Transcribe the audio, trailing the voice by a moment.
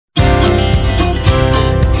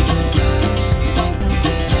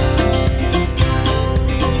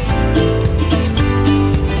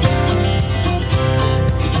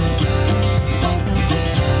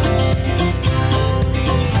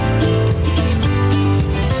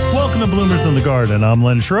Bloomers in the Garden. I'm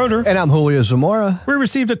Len Schroeder. And I'm Julio Zamora. We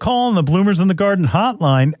received a call on the Bloomers in the Garden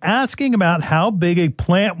hotline asking about how big a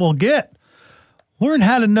plant will get. Learn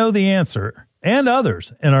how to know the answer and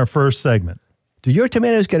others in our first segment. Do your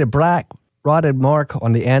tomatoes get a black rotted mark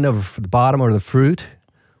on the end of the bottom of the fruit?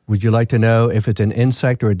 Would you like to know if it's an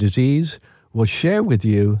insect or a disease? We'll share with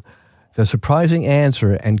you the surprising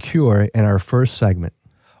answer and cure in our first segment.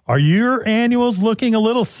 Are your annuals looking a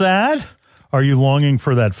little sad? Are you longing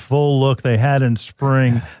for that full look they had in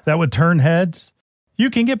spring that would turn heads? You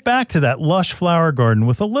can get back to that lush flower garden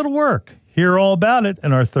with a little work. Hear all about it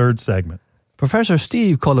in our third segment. Professor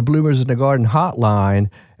Steve called the Bloomers in the Garden hotline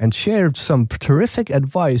and shared some terrific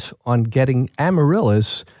advice on getting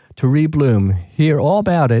Amaryllis to rebloom. Hear all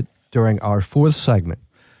about it during our fourth segment.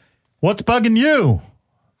 What's bugging you?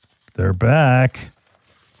 They're back.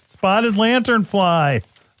 Spotted lanternfly.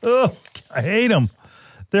 Oh, I hate them.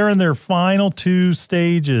 They're in their final two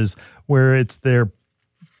stages where it's their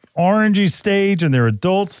orangey stage and their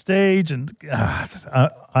adult stage. And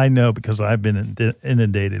I know because I've been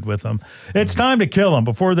inundated with them. It's time to kill them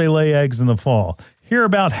before they lay eggs in the fall. Hear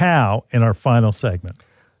about how in our final segment.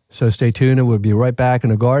 So stay tuned and we'll be right back in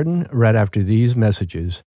the garden right after these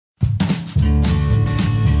messages.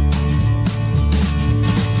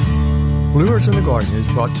 Bloomers in the Garden is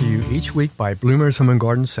brought to you each week by Bloomers Home and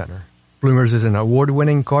Garden Center. Bloomers is an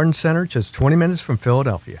award-winning garden center just 20 minutes from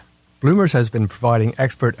Philadelphia. Bloomers has been providing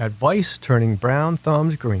expert advice turning brown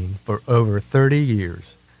thumbs green for over 30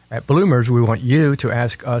 years. At Bloomers, we want you to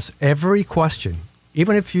ask us every question,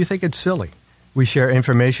 even if you think it's silly. We share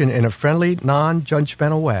information in a friendly,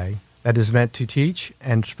 non-judgmental way that is meant to teach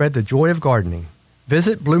and spread the joy of gardening.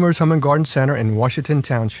 Visit Bloomers Home and Garden Center in Washington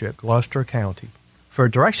Township, Gloucester County. For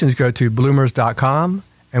directions, go to bloomers.com,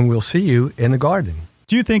 and we'll see you in the garden.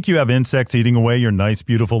 Do you think you have insects eating away your nice,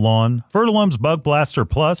 beautiful lawn? Fertilum's Bug Blaster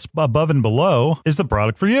Plus Above and Below is the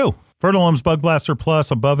product for you. Fertilum's Bug Blaster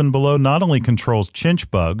Plus Above and Below not only controls chinch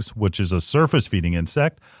bugs, which is a surface-feeding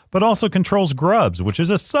insect, but also controls grubs, which is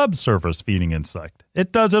a subsurface feeding insect.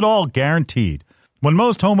 It does it all, guaranteed. When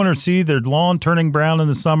most homeowners see their lawn turning brown in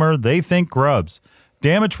the summer, they think grubs.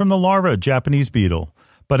 Damage from the larva, Japanese beetle.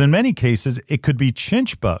 But in many cases, it could be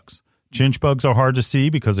chinch bugs. Chinch bugs are hard to see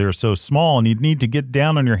because they are so small and you'd need to get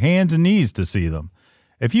down on your hands and knees to see them.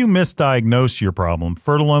 If you misdiagnose your problem,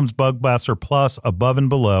 Fertilum's Bug Blaster Plus Above and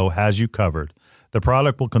Below has you covered. The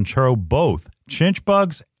product will control both chinch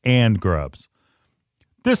bugs and grubs.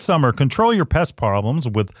 This summer, control your pest problems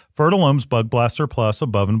with Fertilum's Bug Blaster Plus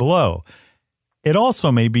Above and Below. It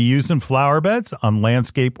also may be used in flower beds, on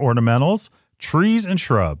landscape ornamentals, trees, and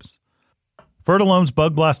shrubs. Fertilum's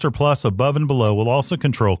Bug Blaster Plus Above and Below will also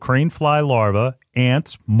control crane fly larvae,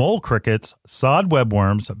 ants, mole crickets, sod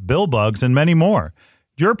webworms, bill bugs, and many more.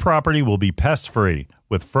 Your property will be pest-free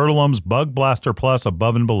with Fertilum's Bug Blaster Plus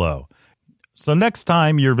Above and Below. So next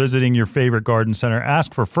time you're visiting your favorite garden center,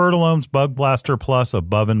 ask for Fertilum's Bug Blaster Plus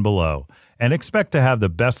Above and Below and expect to have the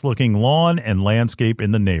best-looking lawn and landscape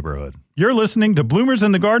in the neighborhood. You're listening to Bloomers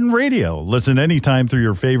in the Garden Radio. Listen anytime through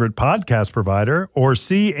your favorite podcast provider or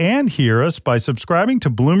see and hear us by subscribing to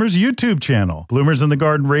Bloomers YouTube channel. Bloomers in the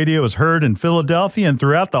Garden Radio is heard in Philadelphia and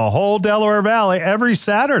throughout the whole Delaware Valley every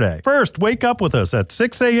Saturday. First, wake up with us at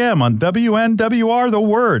 6 a.m. on WNWR The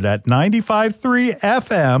Word at 95.3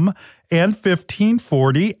 FM and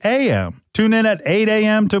 1540 AM. Tune in at 8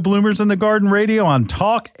 a.m. to Bloomers in the Garden Radio on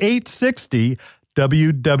Talk 860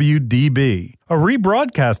 WWDB. A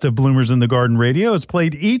rebroadcast of Bloomers in the Garden Radio is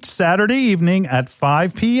played each Saturday evening at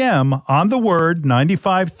 5 p.m. on The Word,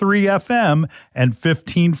 95.3 FM and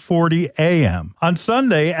 1540 AM. On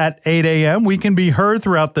Sunday at 8 a.m., we can be heard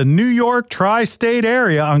throughout the New York tri-state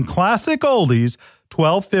area on Classic Oldies,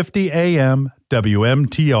 1250 AM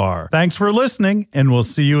WMTR. Thanks for listening, and we'll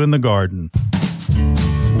see you in the garden.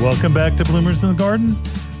 Welcome back to Bloomers in the Garden.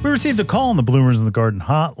 We received a call on the Bloomers in the Garden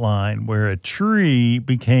hotline where a tree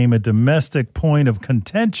became a domestic point of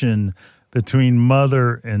contention between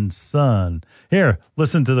mother and son. Here,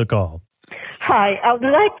 listen to the call. Hi, I would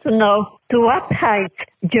like to know to what height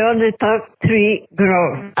Juniper tree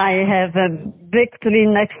grows. I have a big tree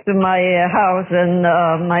next to my house and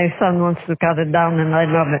my son wants to cut it down and I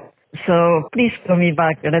love it. So please call me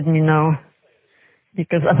back and let me know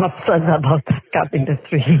because I'm upset about cutting the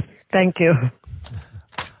tree. Thank you.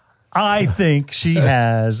 I think she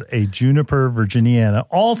has a Juniper virginiana,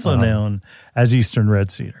 also known as Eastern Red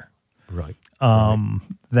Cedar. Right.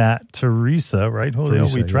 That Theresa, right, Julio?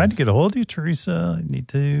 Theresa, we tried yes. to get a hold of you, Theresa. You need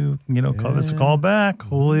to, call us a call back.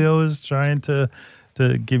 Julio is trying to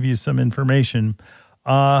give you some information.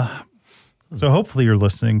 So hopefully you're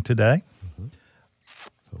listening today.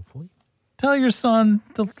 Hopefully. tell your son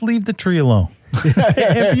to leave the tree alone.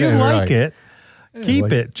 If you like it,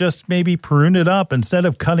 keep it. Just maybe prune it up instead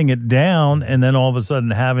of cutting it down and then all of a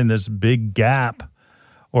sudden having this big gap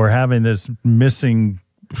or having this missing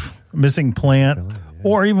plant,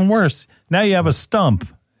 or even worse, now you have a stump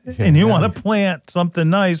and you want to plant something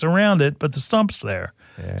nice around it, but the stump's there.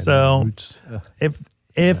 So if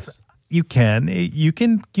you can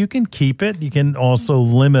keep it. You can also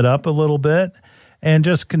limb it up a little bit, and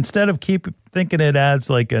just instead of thinking it as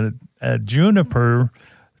like a juniper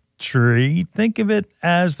tree, think of it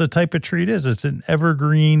as the type of tree it is. It's an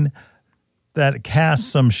evergreen that casts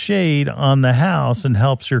some shade on the house and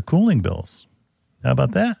helps your cooling bills. How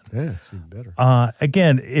about that? Yeah, it's even better.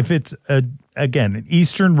 Again, if it's an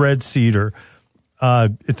eastern red cedar,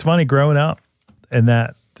 it's funny growing up and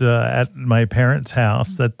that at my parents'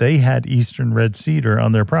 house that they had eastern red cedar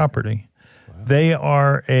on their property. Wow. They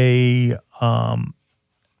are they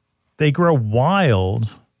grow wild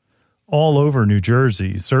all over New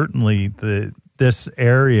Jersey. Certainly this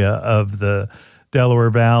area of the Delaware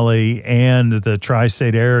Valley and the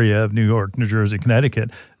tri-state area of New York, New Jersey,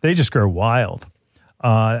 Connecticut, they just grow wild.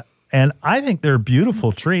 And I think they're a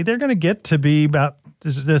beautiful tree. They're going to get to be about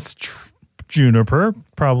this juniper,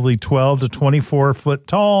 probably 12 to 24 foot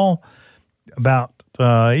tall, about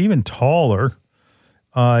even taller.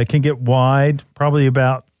 It can get wide, probably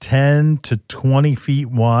about 10 to 20 feet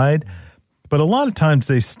wide. But a lot of times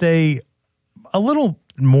they stay a little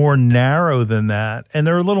more narrow than that, and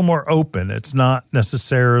they're a little more open. It's not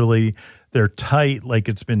necessarily they're tight like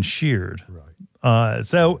it's been sheared. Right.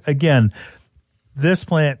 So, again, this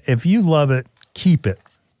plant, if you love it, keep it.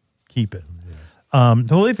 Keep it.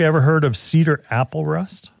 Julio, have you ever heard of cedar apple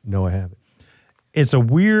rust? No, I haven't. It's a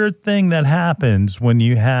weird thing that happens when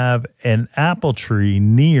you have an apple tree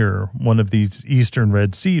near one of these eastern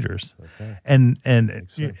red cedars. Okay. And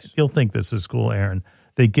you'll think this is cool, Aaron.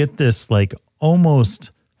 They get this like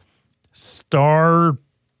almost star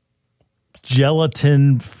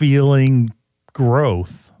gelatin feeling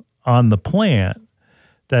growth on the plant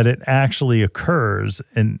that it actually occurs,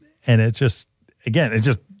 and it just, again,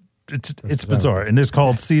 it's bizarre, and it's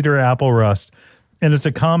called cedar apple rust, and it's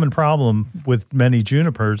a common problem with many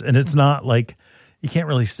junipers, and it's not like, you can't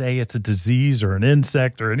really say it's a disease or an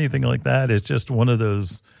insect or anything like that. It's just one of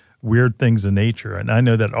those weird things in nature, and I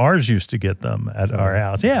know that ours used to get them at our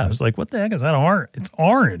house. Yeah, I was like, what the heck is that? It's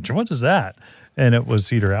orange. What is that? And it was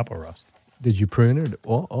cedar apple rust. Did you prune it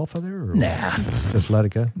off of there? Or nah. Just let it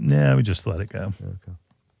go? Nah, we just let it go. Okay.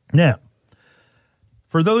 Now,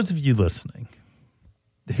 for those of you listening,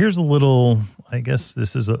 here's a little, I guess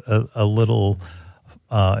this is a little,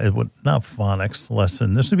 not phonics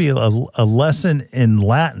lesson. This would be a lesson in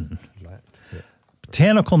Latin. Yeah.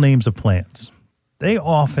 Botanical names of plants. They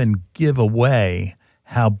often give away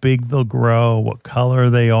how big they'll grow, what color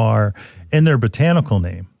they are, in their botanical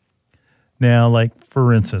name. Now, like,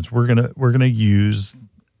 for instance, we're gonna use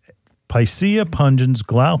Picea pungens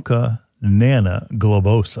glauca nana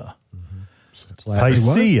globosa. Mm-hmm.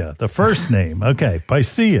 Picea, the first name. Okay,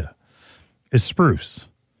 Picea is spruce.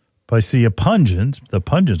 Picea pungens, the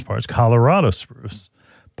pungens part, is Colorado spruce.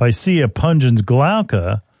 Picea pungens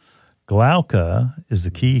glauca is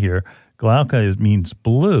the key here. Glauca means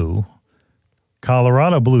blue.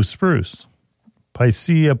 Colorado blue spruce.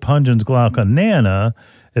 Picea pungens glauca nana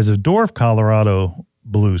is a dwarf Colorado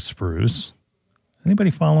blue spruce.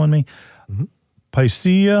 Anybody following me? Mm-hmm.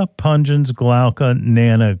 Picea pungens glauca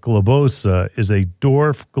nana globosa is a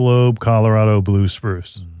dwarf globe Colorado blue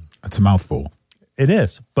spruce. That's a mouthful. It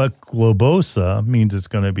is, but globosa means it's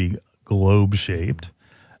going to be globe-shaped.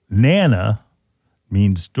 Nana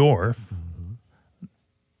means dwarf. Mm-hmm.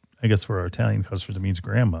 I guess for our Italian customers, it means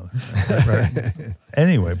grandmother. Right?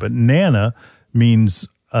 Anyway, but nana means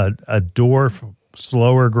a dwarf,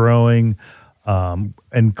 slower growing, and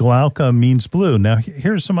glauca means blue. Now,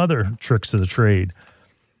 here's some other tricks of the trade.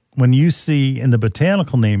 When you see in the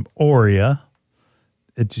botanical name aurea,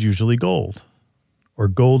 it's usually gold or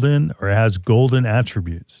golden, or has golden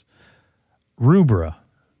attributes. Rubra,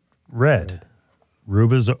 red.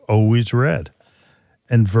 Rubra's always red.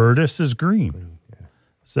 And Virtus is green.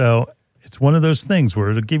 So it's one of those things where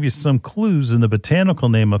it'll give you some clues in the botanical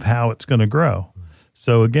name of how it's going to grow.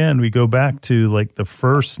 So again, we go back to like the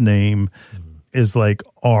first name is like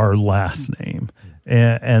our last name.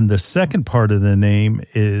 And the second part of the name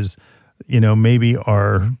is, maybe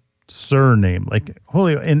our surname. Like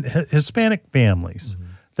Julio, in Hispanic families,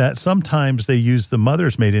 that sometimes they use the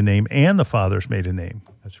mother's maiden name and the father's maiden name.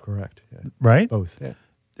 That's correct. Yeah. Right? Both, yeah.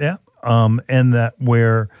 Yeah. And that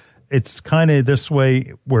where it's kind of this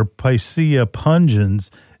way where Picea pungens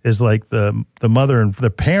is like the mother and the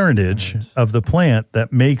parentage of the plant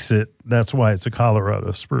that makes it. That's why it's a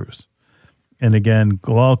Colorado spruce. And again,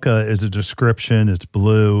 glauca is a description. It's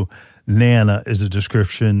blue. Nana is a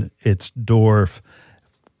description. It's dwarf.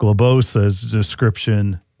 Globosa is a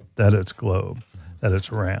description that it's globe, that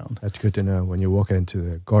it's round. That's good to know when you walk into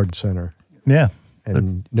the garden center. Yeah.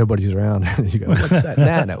 And nobody's around. You go, what's that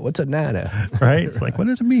Nana? What's a Nana? Right? It's like, what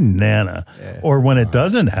does it mean, Nana? Yeah. Or when it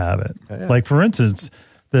doesn't have it. Yeah. Like, for instance,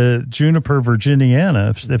 the Juniper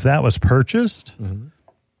virginiana, if that was purchased,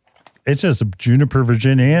 it's just a Juniper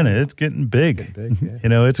virginiana. It's getting big. Yeah. You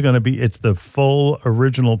know, it's the full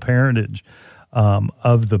original parentage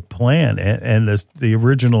of the plant and the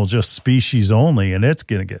original just species only, and it's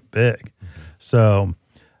going to get big. So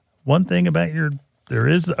one thing about there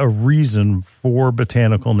is a reason for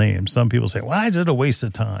botanical names. Some people say, why is it a waste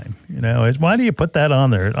of time? You know, why do you put that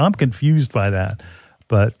on there? I'm confused by that.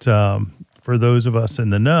 But for those of us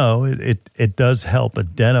in the know, it does help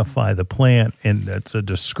identify the plant, and it's a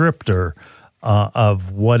descriptor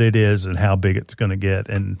of what it is and how big it's going to get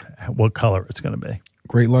and what color it's going to be.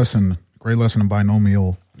 Great lesson in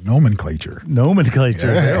binomial nomenclature.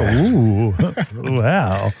 Yeah. Ooh,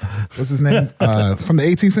 wow. What's his name? From the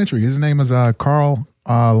 18th century. His name is Carl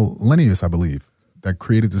Linnaeus, I believe, that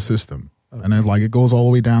created the system. Okay. And then it goes all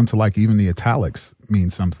the way down to even the italics mean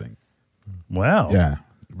something. Wow. Yeah.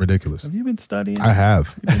 Ridiculous. Have you been studying? I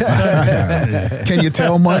have. Yeah. Can you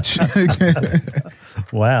tell much?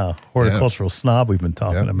 Wow. Horticultural snob we've been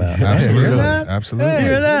talking about. Absolutely. Hey, hear that? Absolutely. Hey,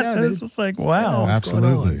 hear that? It's just like, wow.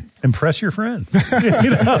 Absolutely. Impress your friends.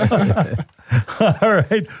 All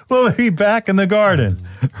right. We'll be back in the garden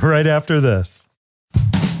right after this.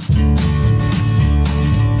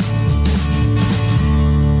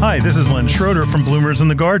 Hi, this is Len Schroeder from Bloomers in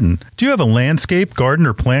the Garden. Do you have a landscape, garden,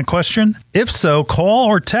 or plant question? If so, call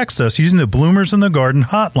or text us using the Bloomers in the Garden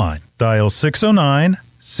hotline. Dial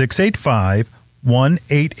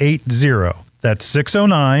 609-685-1880. That's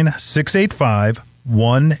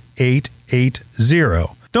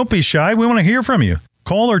 609-685-1880. Don't be shy. We want to hear from you.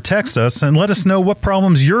 Call or text us and let us know what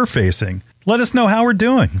problems you're facing. Let us know how we're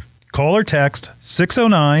doing. Call or text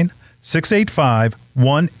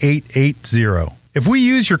 609-685-1880. If we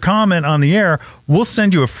use your comment on the air, we'll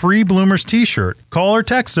send you a free Bloomers t-shirt. Call or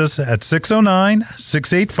text us at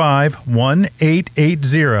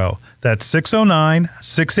 609-685-1880. That's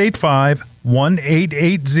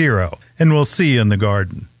 609-685-1880. And we'll see you in the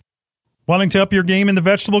garden. Wanting to up your game in the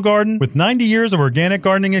vegetable garden? With 90 years of organic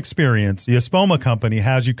gardening experience, the Espoma Company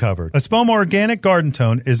has you covered. Espoma Organic Garden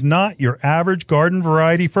Tone is not your average garden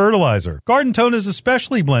variety fertilizer. Garden Tone is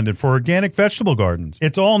especially blended for organic vegetable gardens.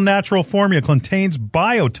 Its all-natural formula contains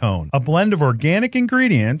Biotone, a blend of organic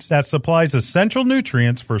ingredients that supplies essential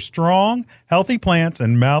nutrients for strong, healthy plants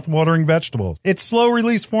and mouth-watering vegetables. Its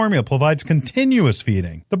slow-release formula provides continuous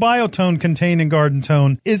feeding. The Biotone contained in Garden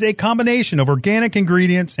Tone is a combination of organic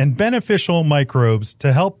ingredients and beneficial microbes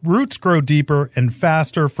to help roots grow deeper and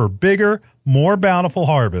faster for bigger, more bountiful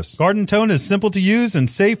harvests. Garden Tone is simple to use and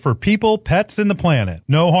safe for people, pets, and the planet.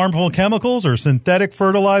 No harmful chemicals or synthetic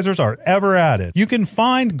fertilizers are ever added. You can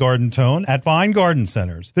find Garden Tone at fine garden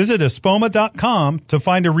centers. Visit espoma.com to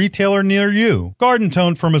find a retailer near you. Garden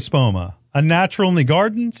Tone from Espoma, a natural in the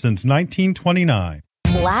garden since 1929.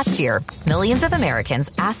 Last year, millions of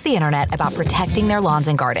Americans asked the internet about protecting their lawns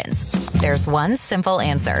and gardens. There's one simple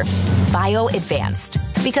answer: Bio Advanced.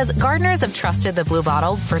 Because gardeners have trusted the Blue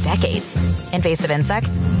Bottle for decades. Invasive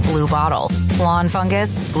insects? Blue Bottle. Lawn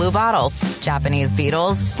fungus? Blue Bottle. Japanese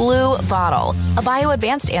beetles? Blue Bottle. A Bio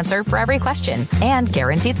Advanced answer for every question and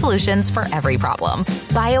guaranteed solutions for every problem.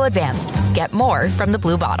 Bio Advanced. Get more from the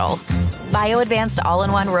Blue Bottle. Bio Advanced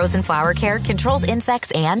all-in-one rose and flower care controls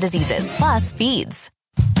insects and diseases, plus feeds.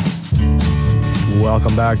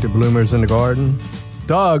 Welcome back to Bloomers in the Garden.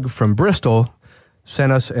 Doug from Bristol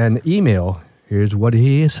sent us an email. Here's what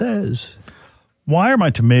he says. Why are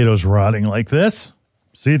my tomatoes rotting like this?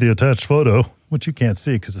 See the attached photo, which you can't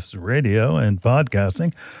see because this is radio and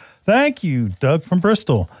podcasting. Thank you, Doug from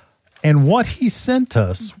Bristol. And what he sent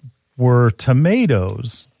us were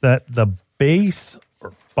tomatoes that the base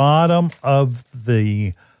or bottom of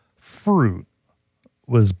the fruit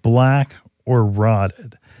was black or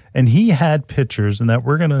rotted. And he had pictures, and that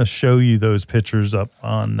we're going to show you those pictures up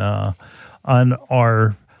on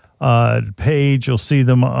our page. You'll see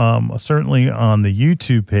them certainly on the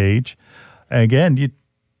YouTube page. Again,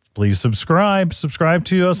 please subscribe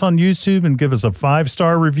to us on YouTube and give us a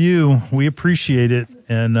 5-star review. We appreciate it,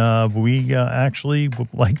 and we actually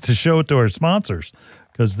would like to show it to our sponsors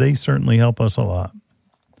because they certainly help us a lot.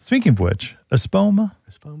 Speaking of which, Espoma,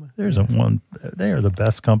 there's one. They are the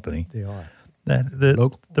best company. They are.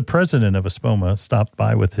 The president of Espoma stopped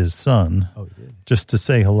by with his son just to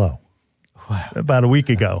say hello. Wow. About a week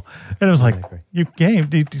ago. And it was like, you came,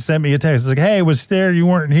 he sent me a text. It's like, hey, I was there, you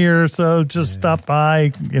weren't here, so just stop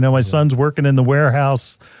by. My son's working in the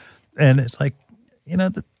warehouse. And it's like,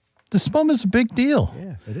 the Espoma is a big deal.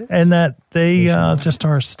 Yeah, it is. And that they just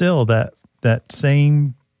are still that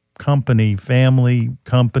same company, family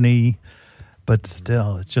company, but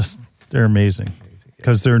still, it's just, they're amazing.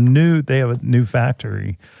 Because they're new, they have a new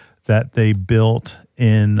factory that they built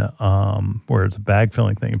in where it's a bag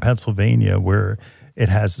filling thing in Pennsylvania, where it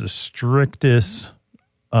has the strictest,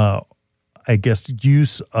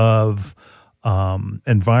 use of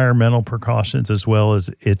environmental precautions, as well as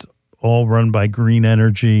it's all run by green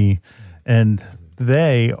energy. And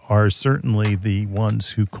they are certainly the ones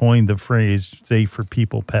who coined the phrase safe for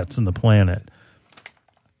people, pets, and the planet.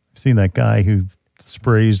 I've seen that guy who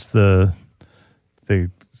sprays the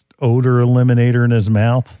odor eliminator in his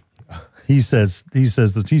mouth. He says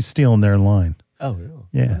that he's stealing their line. Oh, really?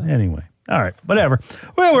 Yeah. Wow. Anyway, all right, whatever.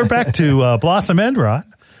 Well, we're back to blossom end rot.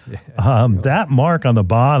 That mark on the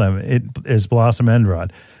bottom, it is blossom end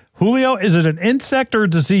rot. Julio, is it an insect or a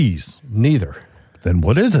disease? Neither. Then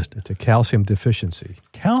what is it? It's a calcium deficiency.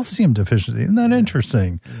 Calcium deficiency. Isn't that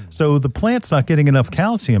interesting? So the plant's not getting enough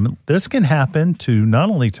calcium. This can happen to not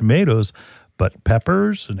only tomatoes, but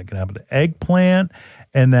peppers, and it can happen to eggplant,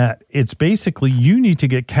 and that it's basically you need to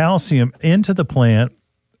get calcium into the plant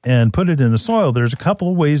and put it in the soil. There's a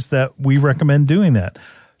couple of ways that we recommend doing that.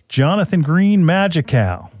 Jonathan Green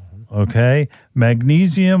Magical, okay?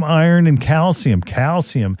 Magnesium, iron, and calcium.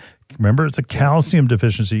 Calcium. Remember, it's a calcium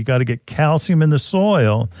deficiency. You got to get calcium in the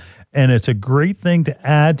soil, and it's a great thing to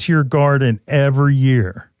add to your garden every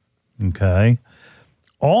year, okay?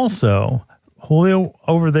 Also, Julio,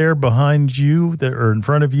 over there behind you, or in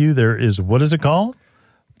front of you, there is, what is it called?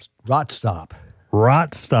 Rot Stop.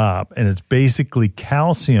 Rot Stop, and it's basically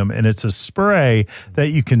calcium, and it's a spray that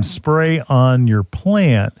you can spray on your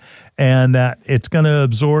plant, and that it's going to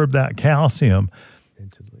absorb that calcium.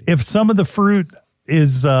 If some of the fruit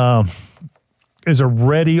is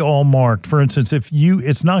already all marked, for instance,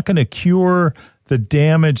 it's not going to cure the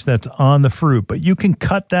damage that's on the fruit, but you can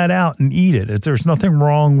cut that out and eat it. There's nothing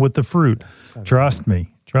wrong with the fruit. Trust me.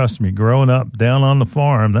 Growing up down on the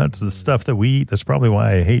farm, that's the stuff that we eat. That's probably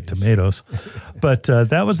why I hate tomatoes. But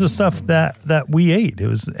that was the stuff that we ate. It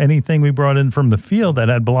was anything we brought in from the field that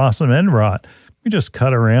had blossom end rot. We just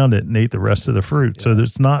cut around it and ate the rest of the fruit. So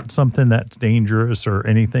there's not something that's dangerous or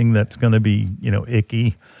anything that's going to be,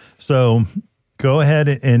 icky. So go ahead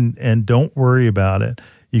and don't worry about it.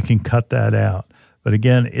 You can cut that out. But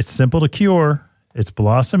again, it's simple to cure. It's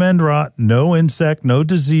blossom end rot, no insect, no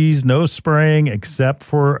disease, no spraying except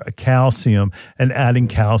for calcium and adding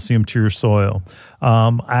calcium to your soil.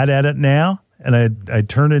 I'd add it now, and I'd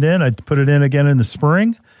turn it in. I'd put it in again in the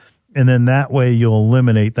spring, and then that way you'll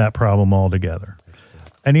eliminate that problem altogether.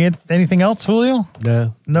 Anything else, Julio?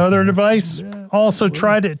 No. No other advice? Yeah. Also,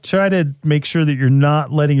 try to make sure that you're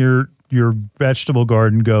not letting your vegetable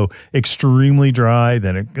garden go extremely dry,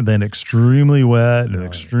 then extremely wet, and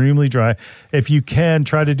extremely dry. If you can,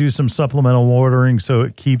 try to do some supplemental watering so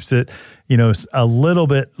it keeps it, a little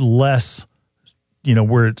bit less,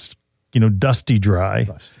 where it's, dusty dry.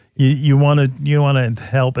 You want to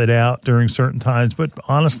help it out during certain times, but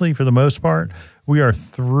honestly, for the most part, we are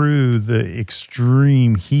through the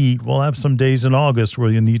extreme heat. We'll have some days in August where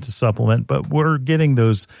you need to supplement, but we're getting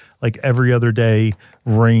those like every other day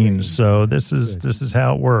rains. So this is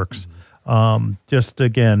how it works. Just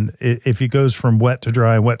again, if it goes from wet to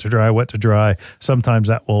dry, wet to dry, wet to dry, sometimes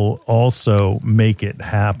that will also make it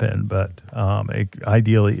happen. But it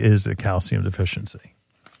ideally is a calcium deficiency.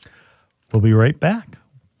 We'll be right back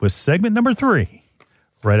with segment number 3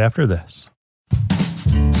 right after this.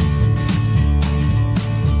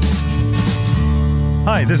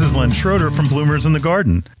 Hi, this is Len Schroeder from Bloomers in the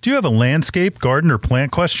Garden. Do you have a landscape, garden, or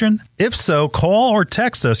plant question? If so, call or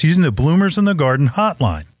text us using the Bloomers in the Garden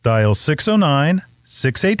hotline. Dial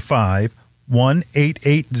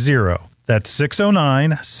 609-685-1880. That's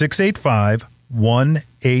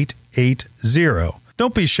 609-685-1880.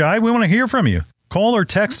 Don't be shy. We want to hear from you. Call or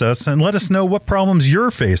text us and let us know what problems you're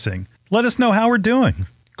facing. Let us know how we're doing.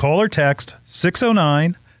 Call or text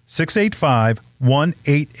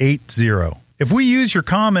 609-685-1880. If we use your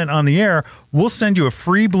comment on the air, we'll send you a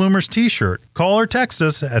free Bloomers t-shirt. Call or text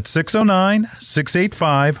us at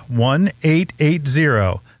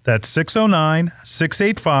 609-685-1880. That's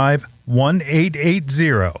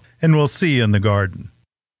 609-685-1880. And we'll see you in the garden.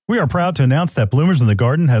 We are proud to announce that Bloomers in the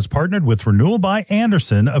Garden has partnered with Renewal by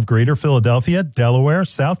Andersen of Greater Philadelphia, Delaware,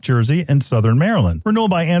 South Jersey, and Southern Maryland. Renewal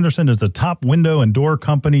by Andersen is the top window and door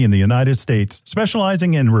company in the United States,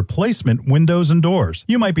 specializing in replacement windows and doors.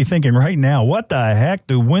 You might be thinking right now, what the heck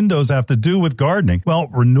do windows have to do with gardening? Well,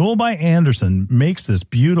 Renewal by Andersen makes this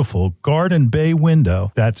beautiful garden bay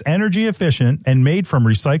window that's energy efficient and made from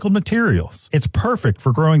recycled materials. It's perfect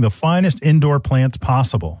for growing the finest indoor plants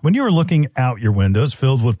possible. When you are looking out your windows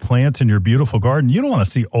filled with plants in your beautiful garden, you don't want to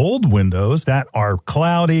see old windows that are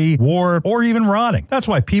cloudy, warped, or even rotting. That's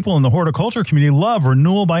why people in the horticulture community love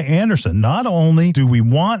Renewal by Andersen. Not only do we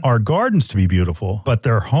want our gardens to be beautiful, but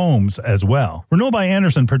their homes as well. Renewal by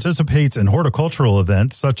Andersen participates in horticultural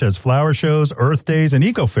events such as flower shows, earth days, and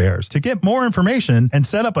eco fairs. To get more information and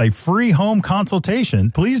set up a free home consultation,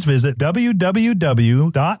 please visit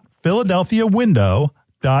www.philadelphiawindow.com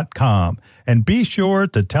and be sure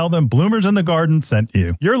to tell them Bloomers in the Garden sent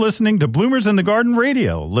you. You're listening to Bloomers in the Garden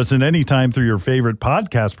Radio. Listen anytime through your favorite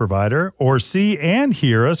podcast provider or see and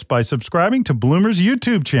hear us by subscribing to Bloomers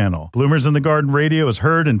YouTube channel. Bloomers in the Garden Radio is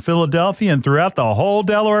heard in Philadelphia and throughout the whole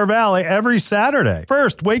Delaware Valley every Saturday.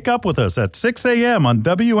 First, wake up with us at 6 a.m. on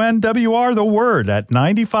WNWR The Word at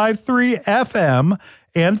 95.3 FM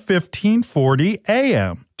and 1540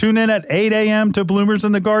 AM. Tune in at 8 a.m. to Bloomers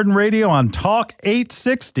in the Garden Radio on Talk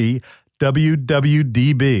 860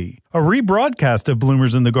 WWDB. A rebroadcast of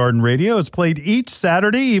Bloomers in the Garden Radio is played each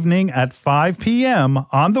Saturday evening at 5 p.m.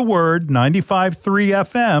 on The Word 95.3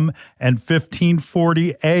 FM and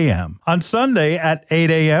 1540 AM. On Sunday at 8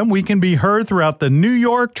 a.m., we can be heard throughout the New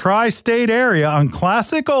York tri-state area on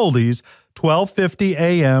Classic Oldies 1250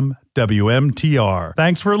 AM WMTR.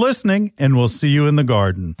 Thanks for listening, and we'll see you in the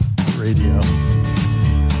garden. Radio.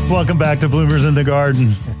 Welcome back to Bloomers in the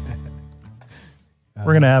Garden.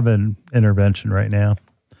 We're going to have an intervention right now.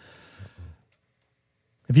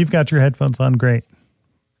 If you've got your headphones on, great.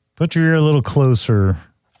 Put your ear a little closer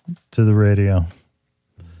to the radio.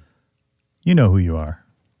 You know who you are.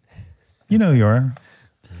 You know who you are.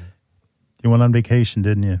 You went on vacation,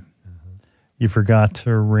 didn't you? You forgot to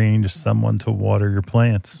arrange someone to water your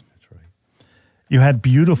plants. That's right. You had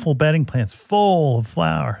beautiful bedding plants full of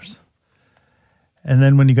flowers. And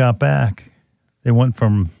then when you got back, they went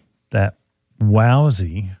from that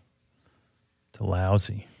wowsy to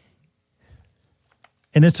lousy.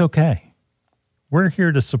 And it's okay. We're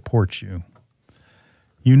here to support you.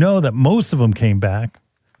 You know that most of them came back,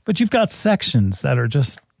 but you've got sections that are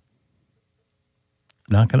just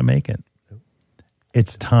not going to make it.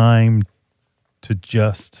 It's time to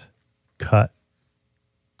just cut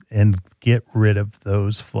and get rid of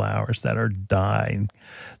those flowers that are dying,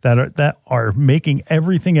 that are making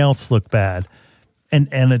everything else look bad. And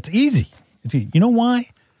it's easy. You know why?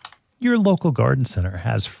 Your local garden center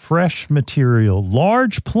has fresh material,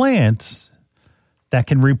 large plants that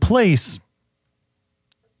can replace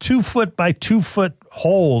 2 foot by 2 foot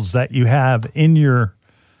holes that you have in your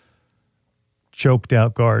choked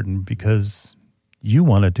out garden because you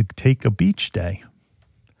wanted to take a beach day.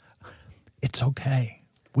 It's okay.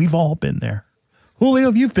 We've all been there.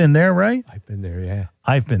 Julio, you've been there, right? I've been there, yeah.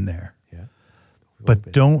 I've been there. Yeah.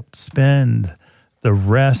 But don't spend the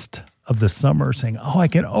rest of the summer saying, oh, I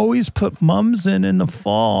can always put mums in the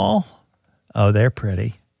fall. Oh, they're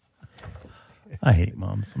pretty. I hate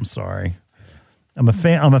mums. I'm sorry. I'm a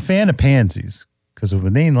fan of pansies because of a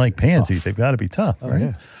name like pansy, they've got to be tough, right?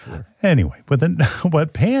 Yeah, sure. Anyway,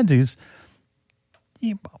 but pansies,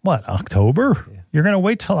 October? Yeah. You're going to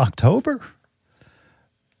wait till October?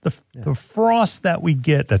 The frost that we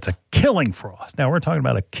get, that's a killing frost. Now, we're talking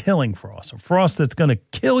about a killing frost, a frost that's going to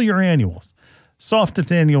kill your annuals.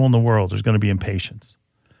 Softest annual in the world is going to be impatiens.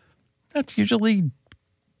 That's usually,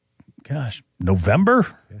 November?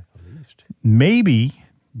 Yeah, at least. Maybe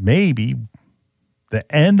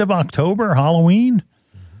the end of October, Halloween.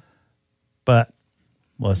 Mm-hmm. But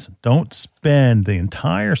listen, don't spend the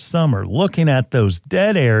entire summer looking at those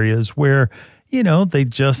dead areas where, they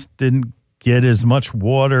just didn't get as much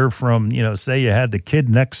water from, say you had the kid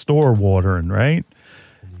next door watering, right?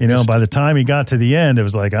 By the time he got to the end, it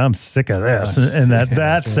was like, I'm sick of this. And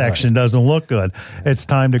that section doesn't look good. It's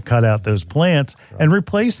time to cut out those plants and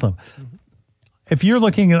replace them. If you're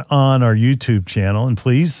looking on our YouTube channel, and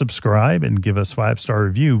please subscribe and give us 5-star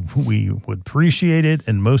review, we would appreciate it.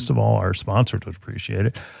 And most of all, our sponsors would appreciate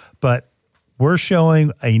it. But we're showing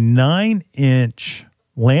a 9-inch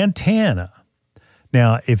lantana.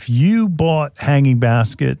 Now, if you bought hanging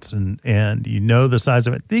baskets and the size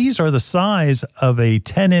of it, these are the size of a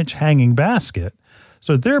 10-inch hanging basket.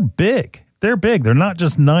 So they're big. They're big. They're not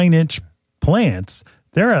just 9-inch plants.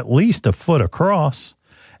 They're at least a foot across.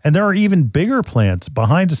 And there are even bigger plants.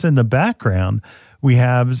 Behind us in the background, we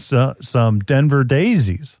have some Denver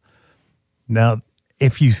daisies. Now,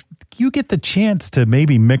 if you get the chance to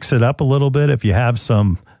maybe mix it up a little bit, if you have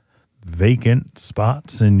some vacant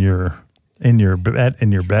spots in your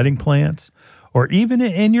bedding plants, or even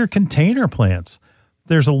in your container plants,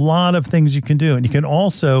 there's a lot of things you can do. And you can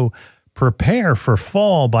also prepare for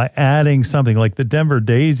fall by adding something like the Denver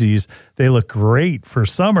daisies. They look great for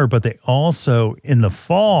summer, but they also in the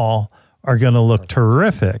fall are going to look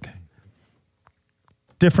terrific.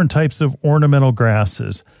 Different types of ornamental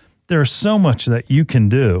grasses. There's so much that you can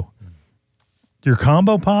do. Your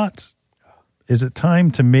combo pots, is it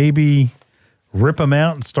time to maybe rip them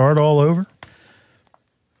out and start all over?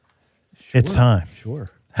 Sure, it's time.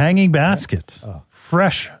 Sure. Hanging baskets,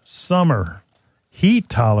 fresh summer,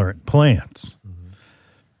 heat-tolerant plants. Mm-hmm.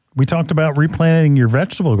 We talked about replanting your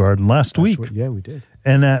vegetable garden last week. Yeah, we did.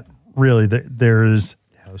 And that really, there's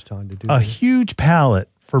time to do a huge palette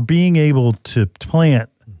for being able to plant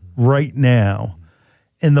right now.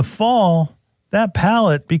 In the fall, that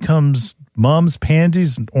palette becomes mums,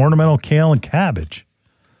 pansies, and ornamental kale and cabbage.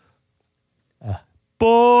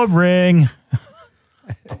 Boring.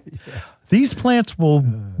 These plants will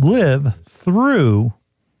live through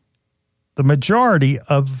the majority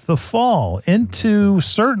of the fall into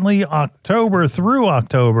certainly October through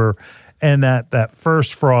October, and that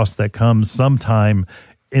first frost that comes sometime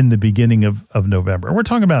in the beginning of November. And we're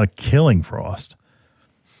talking about a killing frost.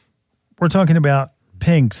 We're talking about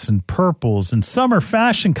pinks and purples and summer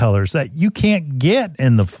fashion colors that you can't get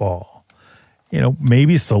in the fall.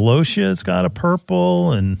 Maybe Celosia's got a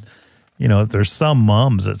purple, and there's some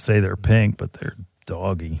mums that say they're pink, but they're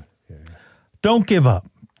doggy. Yeah. Don't give up.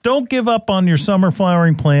 Don't give up on your summer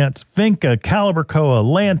flowering plants. Vinca, Calibrachoa,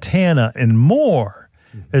 Lantana, and more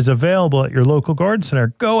is available at your local garden center.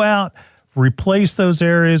 Go out, replace those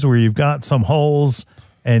areas where you've got some holes,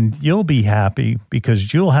 and you'll be happy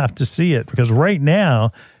because you'll have to see it. Because right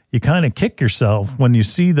now, you kind of kick yourself when you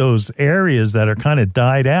see those areas that are kind of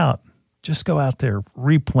died out. Just go out there,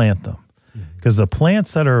 replant them. Because the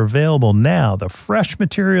plants that are available now, the fresh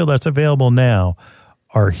material that's available now,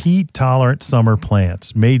 are heat-tolerant summer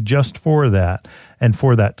plants made just for that and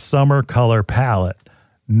for that summer color palette,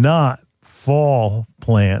 not fall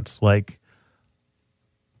plants like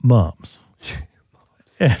mums.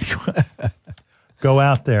 Anyway, go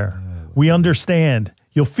out there. We understand.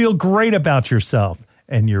 You'll feel great about yourself,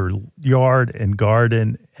 and your yard and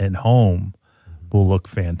garden and home will look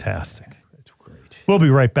fantastic. That's great. We'll be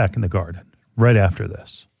right back in the garden right after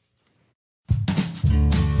this.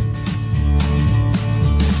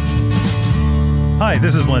 Hi,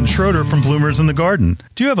 this is Len Schroeder from Bloomers in the Garden.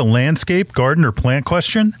 Do you have a landscape, garden, or plant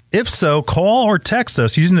question? If so, call or text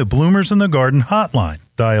us using the Bloomers in the Garden hotline.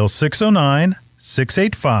 Dial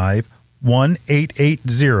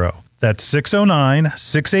 609-685-1880. That's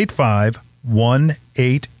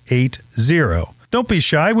 609-685-1880. Don't be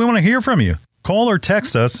shy. We want to hear from you. Call or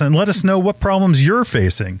text us and let us know what problems you're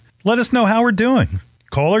facing. Let us know how we're doing.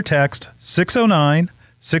 Call or text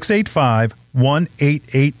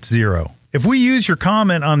 609-685-1880. If we use your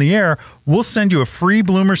comment on the air, we'll send you a free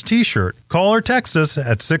Bloomers t-shirt. Call or text us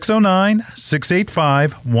at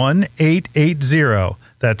 609-685-1880.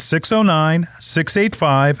 That's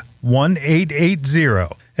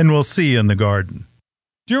 609-685-1880. And we'll see you in the garden.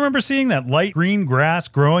 Do you remember seeing that light green grass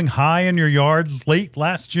growing high in your yard late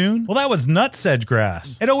last June? Well, that was nutsedge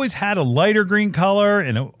grass. It always had a lighter green color,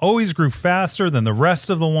 and it always grew faster than the rest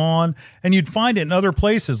of the lawn, and you'd find it in other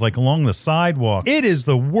places like along the sidewalk. It is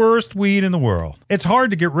the worst weed in the world. It's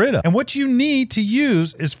hard to get rid of, and what you need to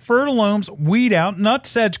use is Fertilome's Weed Out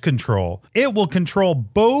Nutsedge Control. It will control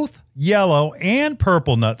both yellow and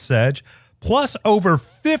purple nutsedge, plus over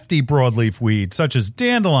 50 broadleaf weeds such as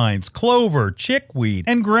dandelions, clover, chickweed,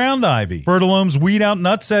 and ground ivy. Fertilome's Weed Out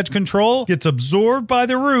Nutsedge Control gets absorbed by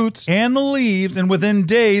the roots and the leaves, and within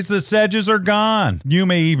days the sedges are gone. You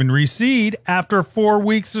may even reseed after 4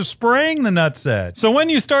 weeks of spraying the nutsedge. So when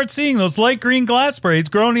you start seeing those light green glass sprays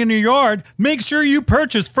growing in your yard, make sure you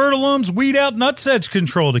purchase Fertilome's Weed Out Nutsedge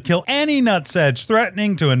Control to kill any nutsedge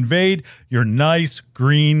threatening to invade your nice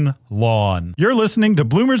green lawn. You're listening to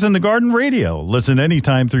Bloomers in the Garden Radio. Listen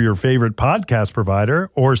anytime through your favorite podcast provider,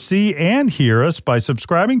 or see and hear us by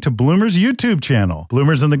subscribing to Bloomers YouTube channel.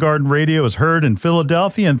 Bloomers in the Garden Radio is heard in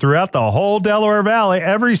Philadelphia and throughout the whole Delaware Valley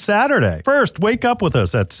every Saturday. First, wake up with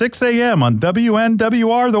us at 6 a.m. on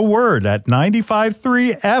WNWR The Word at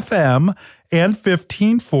 95.3 FM and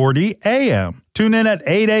 1540 AM. Tune in at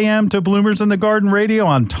 8 a.m. to Bloomers in the Garden Radio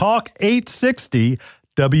on Talk 860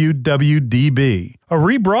 WWDB. A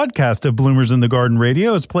rebroadcast of Bloomers in the Garden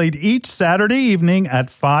Radio is played each Saturday evening at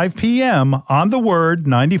 5 p.m. on The Word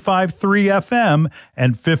 95.3 FM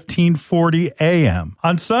and 1540 AM.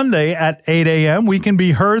 On Sunday at 8 a.m., we can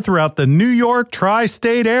be heard throughout the New York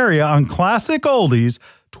tri-state area on Classic Oldies,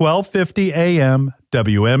 1250 AM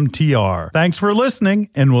WMTR. Thanks for listening,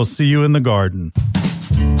 and we'll see you in the garden.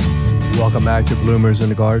 Welcome back to Bloomers in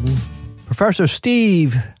the Garden. Professor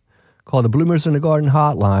Steve called the Bloomers in the Garden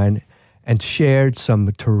hotline and shared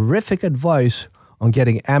some terrific advice on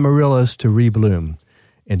getting Amaryllis to rebloom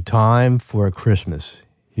in time for Christmas.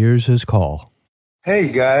 Here's his call.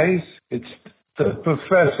 Hey guys, it's the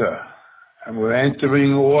Professor, and we're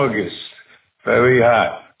entering August. Very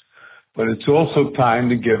hot. But it's also time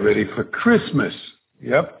to get ready for Christmas.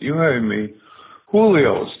 Yep, you heard me.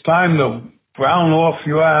 Julio, it's time to brown off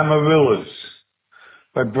your Amaryllis.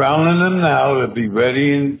 By browning them now, they'll be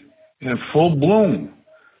ready in full bloom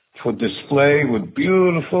for display with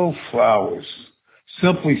beautiful flowers.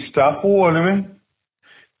 Simply stop watering,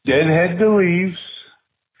 deadhead the leaves,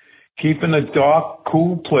 keep in a dark,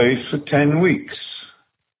 cool place for 10 weeks.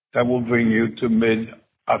 That will bring you to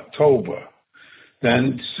mid-October.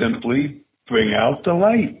 Then simply bring out the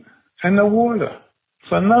light and the water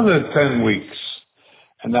for another 10 weeks.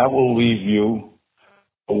 And that will leave you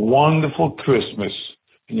a wonderful Christmas.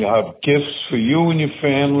 And you'll have gifts for you and your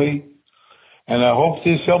family. And I hope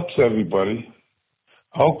this helps everybody.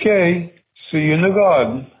 Okay. See you in the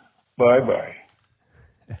garden. Bye-bye.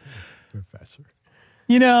 Professor.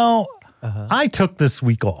 You know, I took this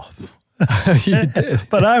week off. You did.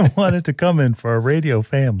 But I wanted to come in for a radio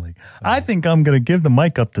family. I think I'm going to give the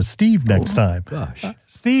mic up to Steve next time. Gosh.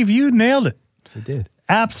 Steve, you nailed it. Yes, I did.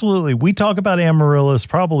 Absolutely. We talk about Amaryllis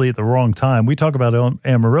probably at the wrong time. We talk about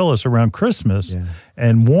Amaryllis around Christmas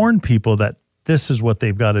and warn people that this is what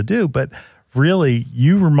they've got to do. But really,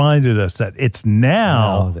 you reminded us that it's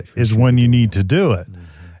now is when you need to do it. Mm-hmm.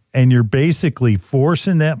 And you're basically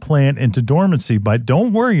forcing that plant into dormancy by,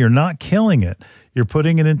 don't worry, you're not killing it. You're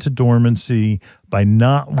putting it into dormancy by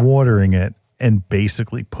not watering it and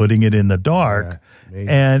basically putting it in the dark. Yeah,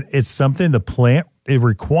 and it's something the plant, it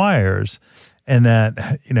requires. And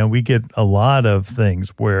that, you know, we get a lot of things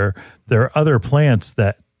where there are other plants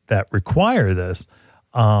that require this.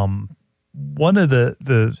 One of the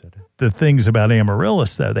things about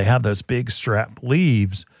Amaryllis, though, they have those big strap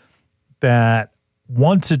leaves that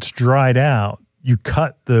once it's dried out, you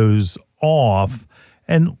cut those off.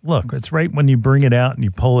 And look, it's right when you bring it out and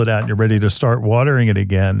you pull it out and you're ready to start watering it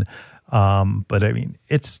again. But I mean,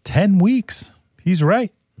 it's 10 weeks. He's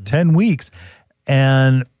right. 10 weeks.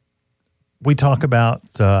 And we talk about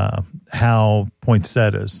how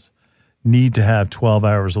poinsettias need to have 12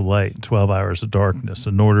 hours of light, 12 hours of darkness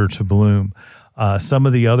in order to bloom. Some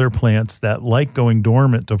of the other plants that like going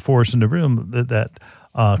dormant to force into bloom, that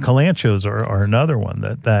calanchos are another one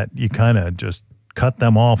that you kind of just cut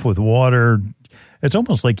them off with water. It's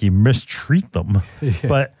almost like you mistreat them,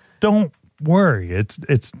 but don't worry. It's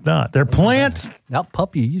not. They're plants. Not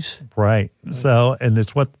puppies. Right. So, and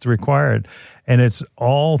it's what's required. And it's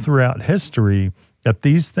all throughout history that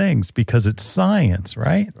these things, because it's science,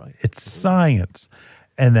 right? It's science.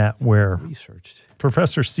 And that where researched.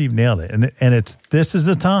 Professor Steve nailed it. And this is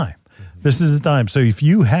the time. This is the time. So if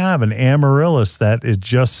you have an Amaryllis that is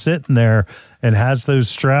just sitting there and has those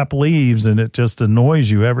strap leaves and it just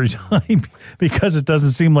annoys you every time because it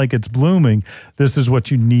doesn't seem like it's blooming, this is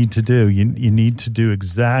what you need to do. You need to do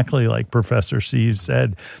exactly like Professor Steve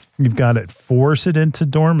said. You've got to force it into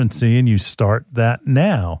dormancy, and you start that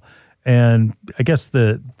now. And I guess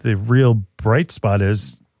the real bright spot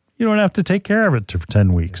is you don't have to take care of it for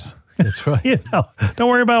 10 weeks. That's right. You know, don't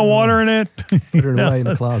worry about watering it. Put it away in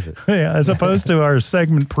the closet. Yeah, as opposed to our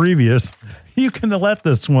segment previous, you can let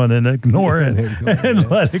this one and ignore it and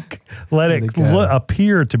let it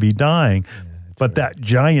appear to be dying. But that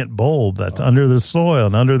giant bulb that's under the soil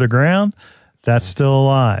and under the ground, that's still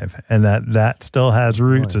alive, and that still has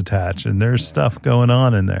roots attached, and there's stuff going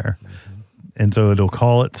on in there. And so it'll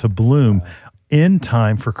call it to bloom in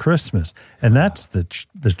time for Christmas. And that's the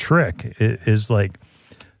trick. It is like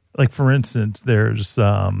for instance, there's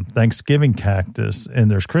Thanksgiving cactus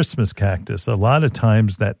and there's Christmas cactus. A lot of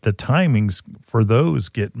times that the timings for those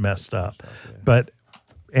get messed up. But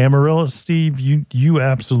Amaryllis, Steve, you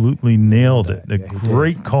absolutely nailed it. A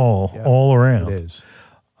great call all around. It is.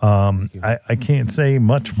 I can't say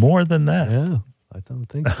much more than that. Yeah, I don't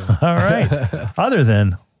think so. All right. Other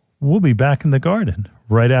than we'll be back in the garden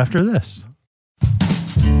right after this.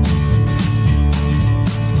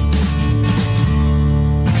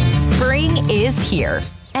 Spring is here,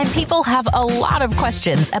 And people have a lot of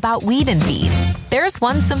questions about weed and feed. There's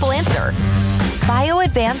one simple answer. Bio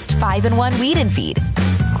Advanced 5-in-1 Weed and Feed.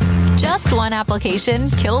 Just one application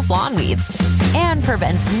kills lawn weeds and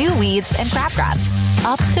prevents new weeds and crabgrass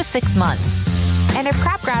up to 6 months. And if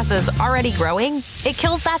crabgrass is already growing, it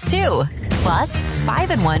kills that too. Plus,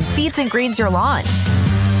 5-in-1 feeds and greens your lawn.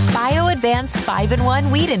 Bio Advanced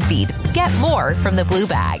 5-in-1 Weed and Feed. Get more from the blue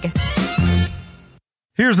bag.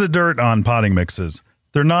 Here's the dirt on potting mixes.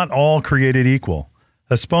 They're not all created equal.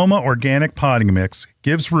 Espoma Organic Potting Mix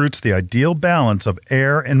gives roots the ideal balance of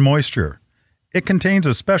air and moisture. It contains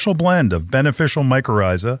a special blend of beneficial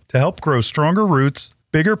mycorrhiza to help grow stronger roots,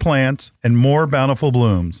 bigger plants, and more bountiful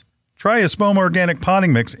blooms. Try Espoma Organic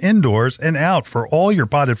Potting Mix indoors and out for all your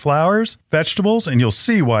potted flowers, vegetables, and you'll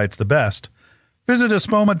see why it's the best. Visit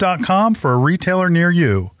espoma.com for a retailer near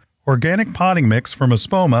you. Organic potting mix from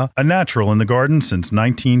Espoma, a natural in the garden since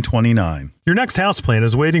 1929. Your next houseplant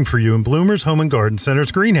is waiting for you in Bloomer's Home and Garden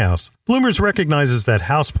Center's greenhouse. Bloomers recognizes that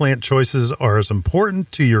houseplant choices are as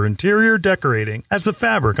important to your interior decorating as the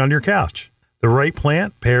fabric on your couch. The right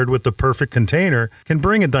plant, paired with the perfect container, can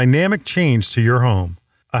bring a dynamic change to your home.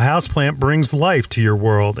 A houseplant brings life to your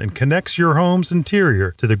world and connects your home's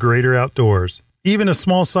interior to the greater outdoors. Even a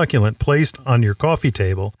small succulent placed on your coffee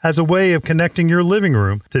table has a way of connecting your living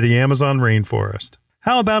room to the Amazon rainforest.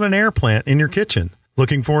 How about an air plant in your kitchen?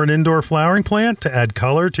 Looking for an indoor flowering plant to add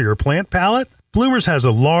color to your plant palette? Bloomers has a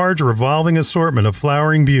large revolving assortment of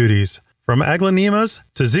flowering beauties. From aglaonemas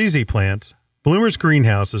to ZZ plants, Bloomers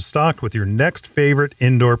Greenhouse is stocked with your next favorite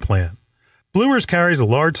indoor plant. Bloomers carries a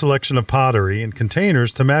large selection of pottery and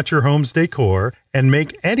containers to match your home's decor and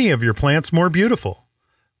make any of your plants more beautiful.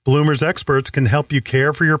 Bloomers experts can help you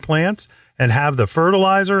care for your plants and have the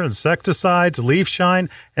fertilizer, insecticides, leaf shine,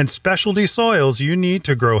 and specialty soils you need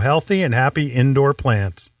to grow healthy and happy indoor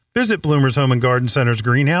plants. Visit Bloomers Home and Garden Center's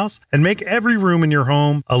greenhouse and make every room in your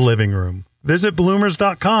home a living room. Visit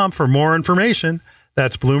bloomers.com for more information.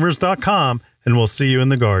 That's bloomers.com, and we'll see you in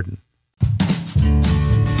the garden.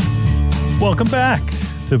 Welcome back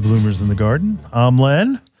to Bloomers in the Garden. I'm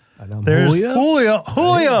Len. There's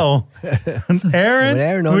Julio. And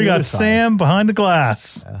Aaron. We got Sam behind the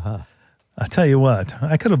glass. I tell you what,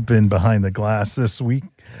 I could have been behind the glass this week.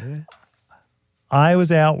 I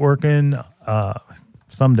was out working.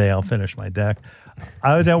 Someday I'll finish my deck.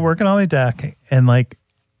 I was out working on my deck, and like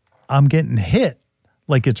I'm getting hit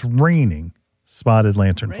like it's raining spotted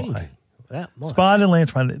lanternfly. Spotted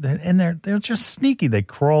lanternfly, and they're just sneaky. They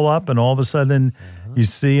crawl up, and all of a sudden you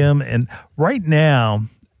see them. And right now,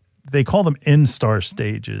 they call them instar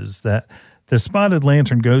stages. That the spotted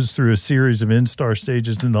lantern goes through a series of instar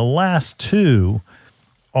stages, and the last two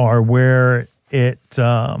are where it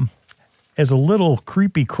is a little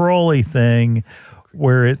creepy crawly thing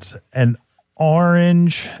where it's an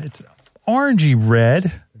orange, it's orangey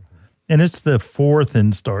red, and it's the fourth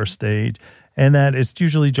instar stage. And that it's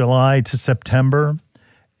usually July to September,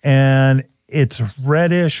 and it's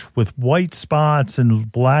reddish with white spots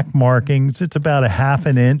and black markings. It's about a half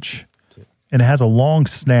an inch, and it has a long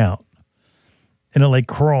snout, and it like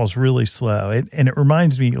crawls really slow. And it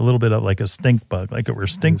reminds me a little bit of like a stink bug, like where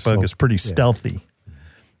stink bug is pretty stealthy.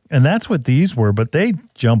 And that's what these were, but they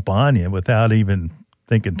jump on you without even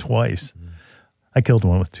thinking twice. I killed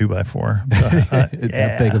one with 2x4. So,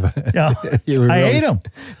 that big of a... I hate them.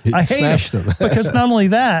 I hate them. Because not only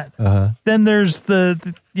that, then there's there's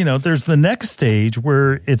the next stage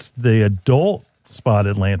where it's the adult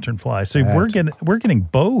spotted lanternfly. So we're getting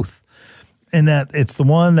both. And that it's the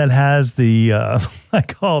one that has the I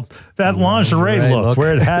call it that lingerie look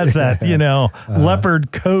where it has that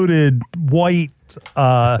leopard coated white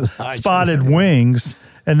spotted wings,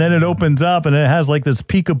 and then it opens up and it has like this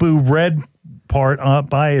peekaboo red part up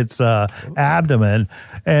by its abdomen,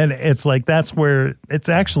 and it's like that's where it's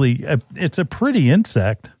actually it's a pretty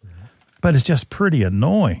insect, but it's just pretty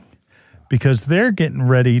annoying because they're getting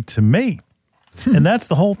ready to mate. And that's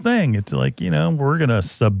the whole thing. It's like, we're going to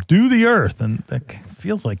subdue the earth, and it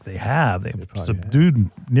feels like they've subdued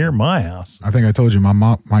near my house. I think I told you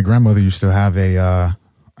my grandmother used to have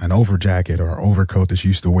an over jacket or overcoat that she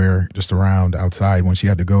used to wear just around outside when she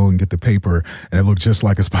had to go and get the paper, and it looked just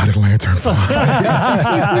like a spotted lanternfly.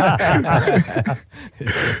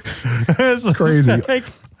 It's crazy.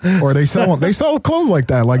 Or they sell clothes like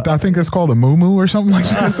that. Like I think it's called a moo-moo or something like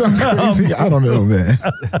that. Something crazy. I don't know, man.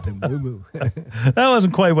 That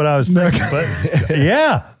wasn't quite what I was thinking, but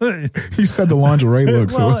yeah. He said the lingerie look.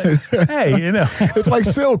 Well, hey, it's like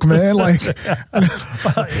silk, man. Like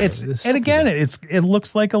it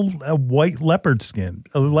looks like a white leopard skin,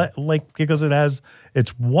 like because it's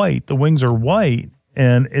white. The wings are white,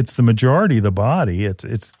 and it's the majority of the body.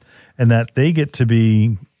 It's and that they get to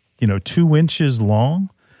be 2 inches long.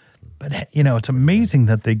 But it's amazing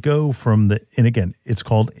that they go from and again, it's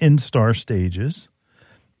called instar stages,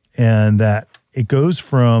 and that it goes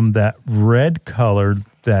from that red color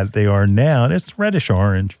that they are now, and it's reddish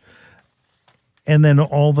orange, and then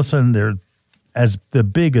all of a sudden they're as the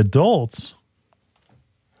big adults.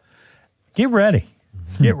 Get ready,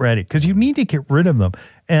 because you need to get rid of them.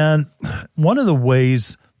 And one of the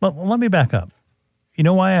ways, well, let me back up. You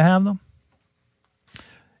know why I have them?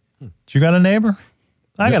 You got a neighbor?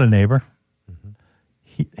 I got a neighbor.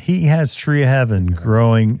 He has Tree of Heaven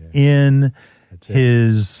growing in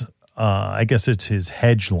his, I guess it's his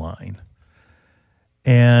hedge line.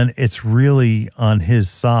 And it's really on his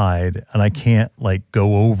side, and I can't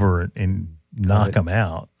go over it and knock him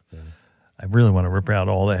out. Yeah. I really want to rip out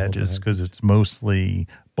all the hedges because it's mostly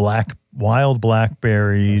wild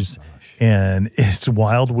blackberries, and it's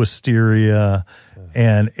wild wisteria,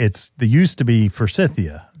 and they used to be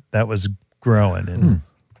forsythia that was growing. And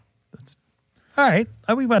that's all right.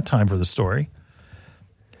 We've got time for the story.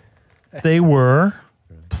 They were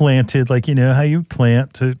planted how you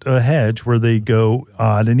plant a hedge where they go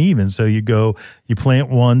odd and even. So you plant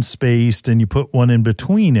one spaced and you put one in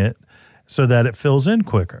between it so that it fills in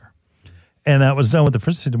quicker. And that was done with the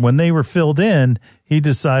forsythia. When they were filled in, he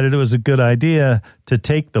decided it was a good idea to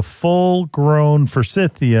take the full-grown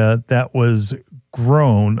forsythia that was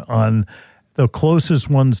grown on the closest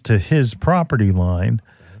ones to his property line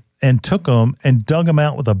and took them and dug them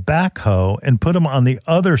out with a backhoe and put them on the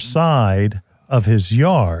other side of his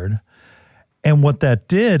yard. And what that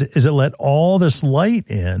did is it let all this light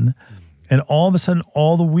in, and all of a sudden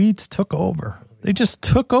all the weeds took over. They just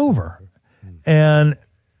took over. And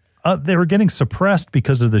they were getting suppressed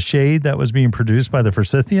because of the shade that was being produced by the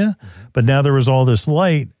forsythia, but now there was all this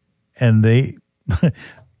light, and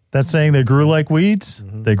that's saying they grew like weeds.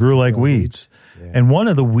 They grew like weeds. Yeah. And one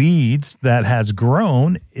of the weeds that has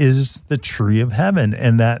grown is the Tree of Heaven,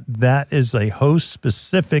 and that is a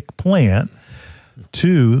host-specific plant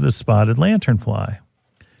to the spotted lanternfly.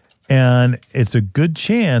 And it's a good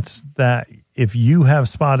chance that if you have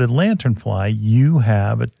spotted lanternfly, you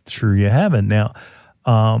have a Tree of Heaven. Now,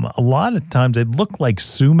 a lot of times they look like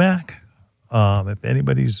sumac. If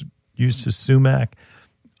anybody's used to sumac,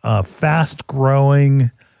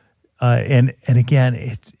 fast-growing, and again,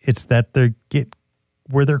 it's that they're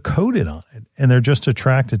coated on it, and they're just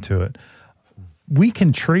attracted to it. We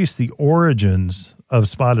can trace the origins of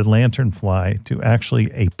spotted lanternfly to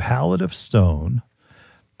actually a pallet of stone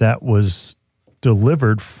that was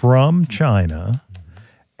delivered from China,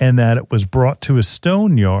 and that it was brought to a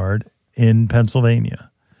stone yard in Pennsylvania,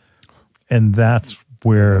 and that's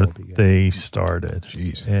where they started.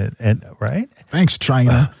 Jeez. And right? Thanks,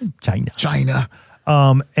 China. China.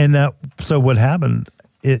 And that. So what happened?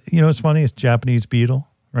 It's funny. It's Japanese beetle,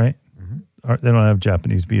 right? Mm-hmm. They don't have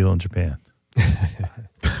Japanese beetle in Japan.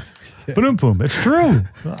 Boom, boom. It's true.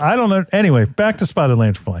 I don't know. Anyway, back to spotted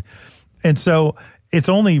lanternfly, and so it's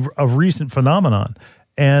only a recent phenomenon,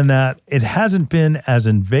 and that it hasn't been as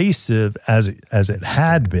invasive as it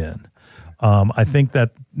had been. I think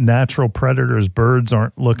that natural predators, birds,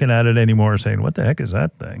 aren't looking at it anymore saying, what the heck is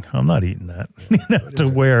that thing? I'm not eating that. To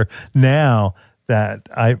where now that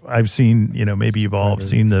I've seen, maybe you've all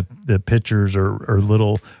seen the pictures or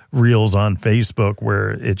little reels on Facebook where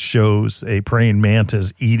it shows a praying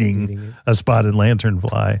mantis eating a spotted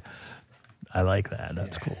lanternfly. I like that.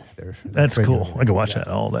 That's cool. That's cool. I can watch that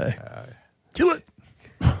all day. Kill it.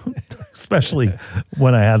 Especially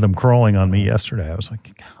when I had them crawling on me yesterday. I was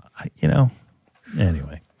like,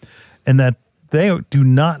 anyway. And that they do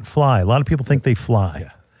not fly. A lot of people think they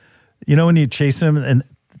fly. Yeah. When you chase them, and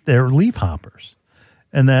they're leaf hoppers.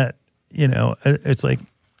 And that, it's like,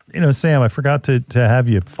 Sam, I forgot to have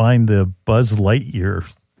you find the Buzz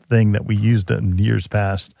Lightyear thing that we used in years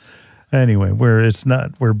past. Anyway, where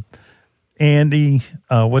Andy,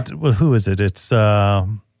 who is it? It's,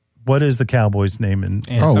 what is the cowboy's name?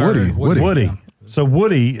 Woody. Yeah. So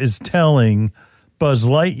Woody is telling Buzz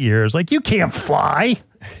Lightyear, is like, you can't fly.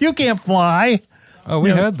 You can't fly. Oh, we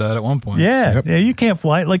had that at one point. Yeah. Yep. Yeah, you can't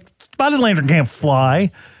fly. Like, spotted lantern can't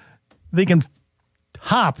fly. They can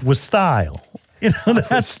hop with style.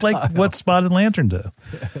 That's like what spotted lantern do.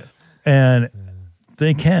 And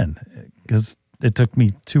they can, because it took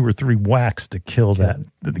me 2 or 3 whacks to kill that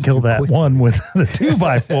one with the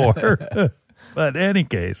 2x4. But in any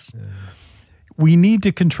case, we need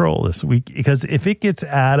to control this. Because if it gets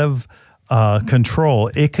out of control,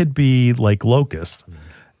 it could be like locust.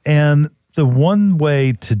 And the one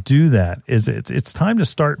way to do that is it's time to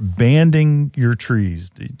start banding your trees.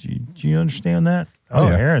 Do you understand that? Oh,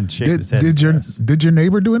 Aaron shaking his head. Did your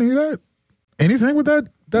neighbor do any of that? Anything with that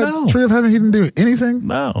No. tree of heaven? He didn't do anything?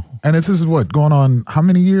 No. And this is what, going on how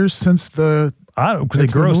many years since the... I don't, because they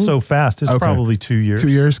grow so fast. It's probably 2 years. 2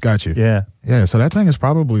 years? Got you. Yeah. Yeah, so that thing is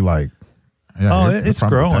probably like... Yeah, it's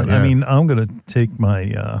growing. I mean, I'm going to take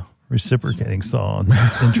my reciprocating saw and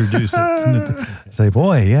introduce it. Say,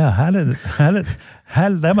 boy, yeah, how did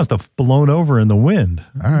that must have blown over in the wind.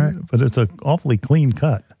 All right. But it's an awfully clean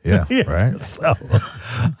cut. Yeah, right. So,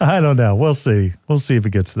 I don't know. We'll see. We'll see if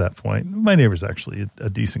it gets to that point. My neighbor's actually a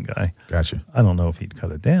decent guy. Gotcha. I don't know if he'd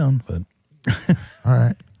cut it down, but... All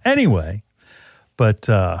right. Anyway, but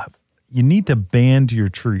you need to band your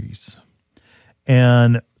trees.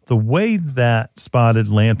 And the way that spotted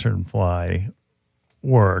lanternfly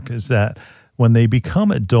work is that when they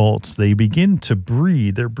become adults, they begin to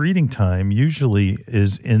breed. Their breeding time usually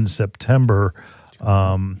is in September.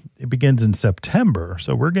 It begins in September,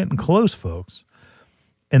 so we're getting close, folks.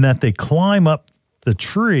 And that they climb up the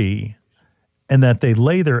tree and that they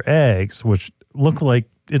lay their eggs, which looks like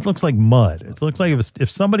mud. It looks like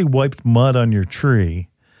if somebody wiped mud on your tree,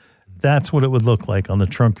 that's what it would look like on the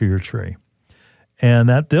trunk of your tree. And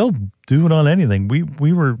that they'll do it on anything.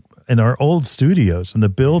 We were in our old studios in the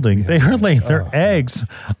building. They were laying their eggs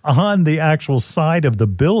on the actual side of the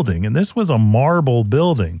building. And this was a marble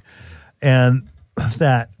building. And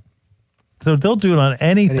so they'll do it on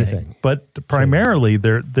anything. But primarily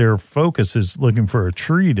their focus is looking for a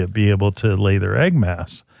tree to be able to lay their egg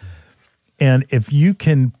mass. And if you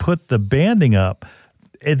can put the banding up,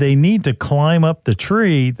 they need to climb up the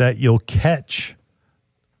tree that you'll catch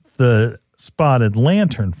the spotted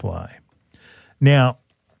lanternfly. Now,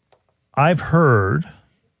 I've heard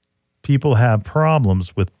people have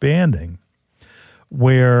problems with banding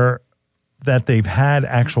where that they've had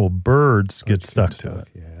actual birds get stuck to it.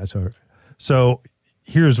 Yeah, that's hard. So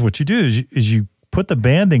here's what you do is you put the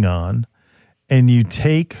banding on and you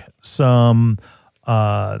take some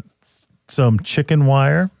chicken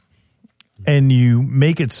wire and you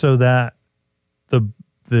make it so that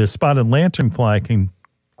the spotted lanternfly can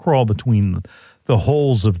crawl between the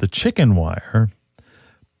holes of the chicken wire,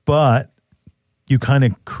 but you kind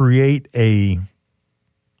of create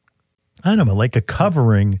like a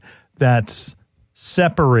covering that's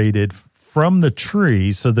separated from the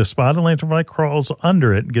tree, so the spotted lanternfly crawls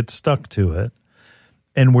under it and gets stuck to it,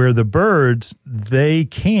 and where the birds, they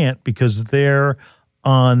can't because they're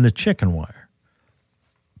on the chicken wire.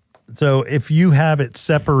 So if you have it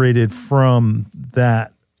separated from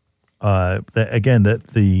that,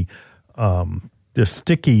 the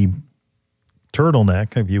sticky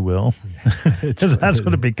turtleneck, if you will, because that's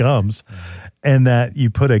what it becomes, and that you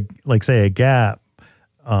put a gap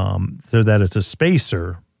so that it's a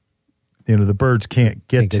spacer. You know, the birds can't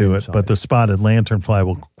get to it, but the spotted lanternfly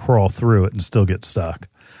will crawl through it and still get stuck.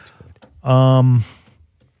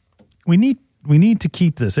 We need to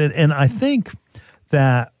keep this, and I think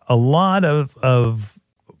that a lot of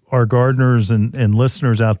our gardeners and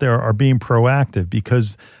listeners out there are being proactive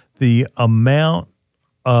because the amount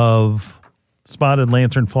of spotted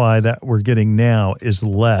lanternfly that we're getting now is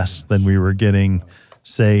less than we were getting,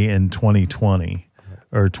 say, in 2020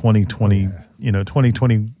 or 2020,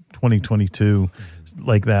 2020, 2022,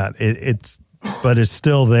 like that. But it's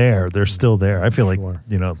still there. They're still there. I feel like,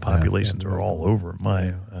 populations are all over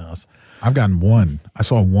my house. I've gotten one. I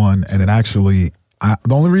saw one, and it actually,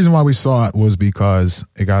 the only reason why we saw it was because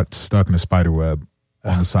it got stuck in a spider web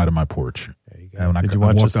on the side of my porch. Did you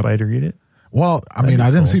watch the spider eat it? Well, I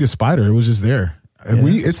didn't see the spider. It was just there. And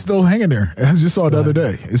it's still hanging there. I just saw it the other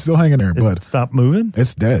day. It's still hanging there. But it stopped moving?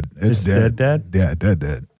 It's dead. It's dead. Dead? Yeah,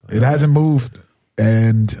 dead. It hasn't moved.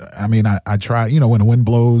 And I try, when the wind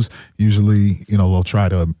blows, usually, they'll try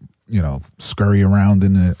to, scurry around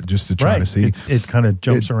in it just to try to see. It kind of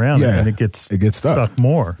jumps around and it gets stuck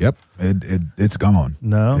more. Yep. It's gone.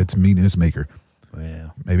 No. It's meeting its maker.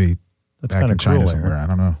 Well, maybe that's back kind in of China cruel, somewhere. I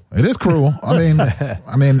don't know. It is cruel.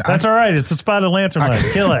 That's all right. It's a spotted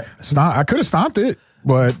lanternfly. Kill it. I could have stomped it,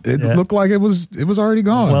 but it looked like it was already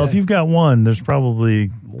gone. Well, if you've got one, there's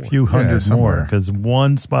probably a few hundred more, because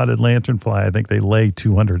one spotted lanternfly, I think they lay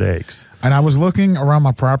 200 eggs. And I was looking around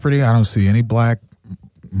my property. I don't see any black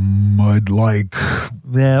mud like.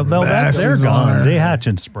 Yeah, they're gone. They hatch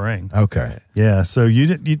in spring. Okay. Yeah, so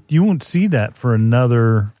you won't see that for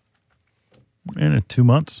another 2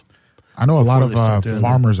 months. I know a lot of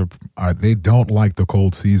farmers they don't like the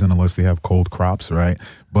cold season unless they have cold crops, right?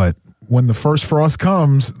 But when the first frost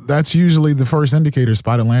comes, that's usually the first indicator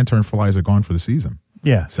spotted lanternflies are gone for the season.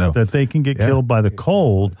 Yeah, so that they can get killed by the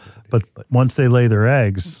cold, but once they lay their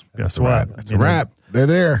eggs, guess what? It's a wrap. They're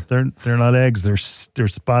there. They're not eggs. They're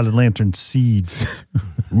spotted lantern seeds.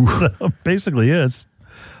 So basically is.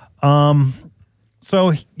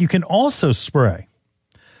 So you can also spray.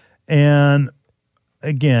 And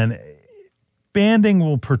again, banding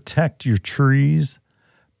will protect your trees,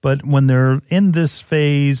 but when they're in this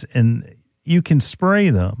phase, and you can spray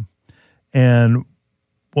them. And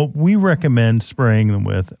what we recommend spraying them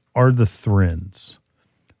with are the Thrins.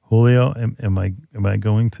 Julio, am I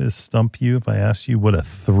going to stump you if I ask you what a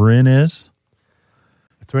Thrin is?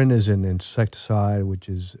 A Thrin is an insecticide which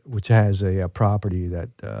has a property that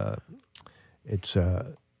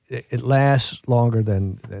it lasts longer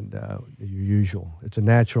than your usual. It's a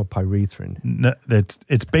natural pyrethrin. No,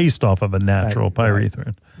 it's based off of a natural pyrethrin.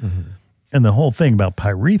 Right. Mm-hmm. And the whole thing about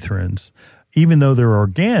pyrethrins, even though they're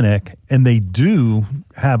organic and they do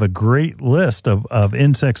have a great list of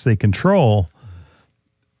insects they control,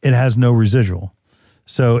 it has no residual.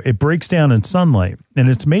 So it breaks down in sunlight, and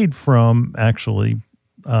it's made from actually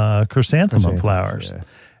chrysanthemum flowers. Yeah.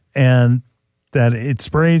 And that it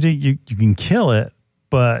sprays it, you can kill it,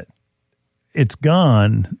 but it's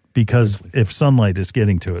gone because if sunlight is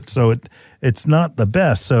getting to it. So it's not the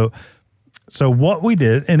best. So what we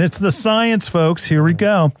did, and it's the science, folks, here we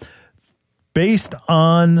go. Based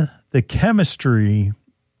on the chemistry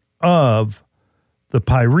of the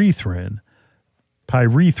pyrethrin,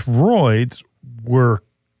 pyrethroids were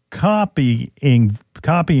copying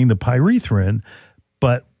the pyrethrin,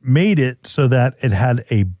 but made it so that it had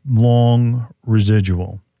a long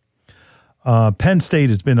residual. Penn State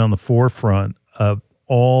has been on the forefront of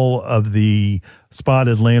all of the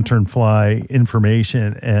spotted lanternfly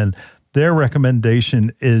information, and their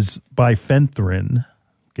recommendation is bifenthrin.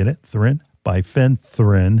 Get it? Thrin?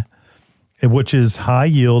 Bifenthrin, which is high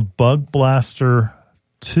yield Bug Blaster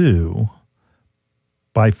 2.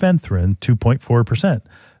 Bifenthrin, 2.4%.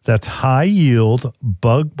 That's high yield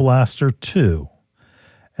Bug Blaster 2.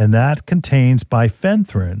 And that contains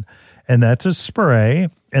bifenthrin. And that's a spray,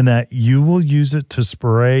 and that you will use it to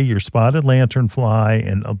spray your spotted lanternfly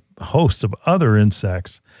and a host of other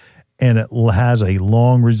insects. And it has a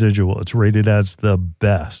long residual. It's rated as the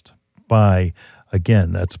best by,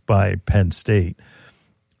 again, that's by Penn State.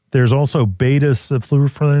 There's also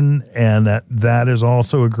beta-cyflurin, and that is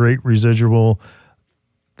also a great residual.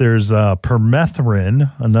 There's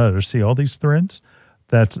permethrin, another. See all these Thrins?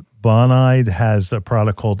 That's Bonide has a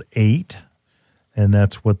product called 8, and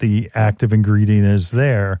that's what the active ingredient is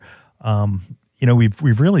there.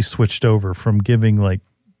 We've really switched over from giving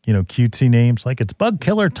cutesy names like it's Bug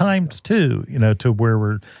Killer times 2, to where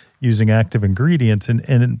we're using active ingredients.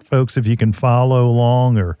 And folks, if you can follow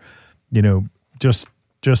along or,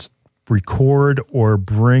 just record or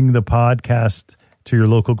bring the podcast to your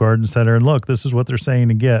local garden center and look, this is what they're saying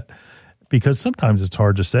to get. Because sometimes it's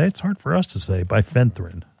hard to say. It's hard for us to say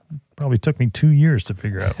bifenthrin. Probably took me 2 years to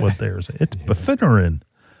figure out what theirs is. It's bifenthrin.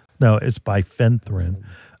 No, it's bifenthrin.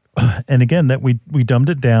 And again, that we dumbed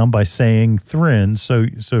it down by saying Thrin. So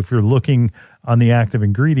if you're looking on the active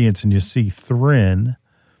ingredients and you see Thrin,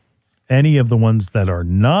 any of the ones that are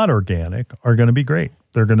not organic are going to be great.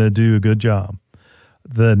 They're going to do a good job.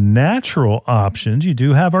 The natural options, you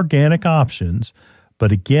do have organic options,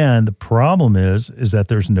 but again, the problem is that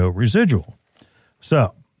there's no residual.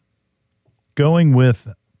 So going with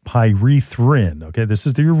pyrethrin, okay, this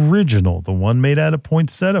is the original, the one made out of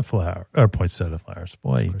poinsettia flowers.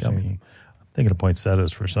 Boy, you got me thinking of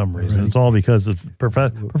poinsettias for some reason. Right. It's all because of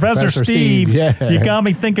Professor Steve. Yeah. You got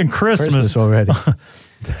me thinking Christmas already.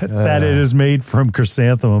 that it is made from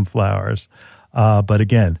chrysanthemum flowers. But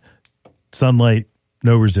again, sunlight,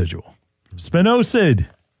 no residual. Spinosad.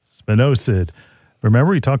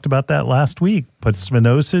 Remember, we talked about that last week, but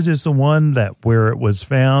spinosad is the one where it was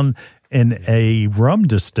found in a rum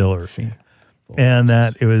distillery, and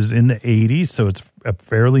that it was in the 80s, so it's a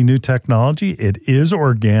fairly new technology. It is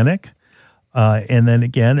organic. And then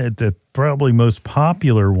again, the probably most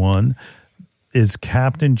popular one is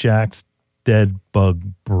Captain Jack's Dead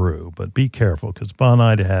Bug Brew. But be careful, because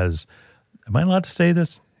Bonide has, am I allowed to say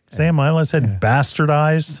this? Sam, am I allowed to say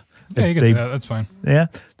bastardized? Yeah, you can say that. That's fine. Yeah.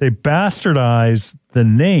 They bastardized the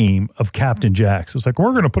name of Captain Jack's. It's like,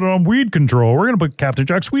 we're going to put it on weed control. We're going to put Captain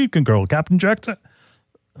Jack's weed control. Captain Jack's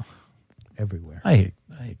everywhere. I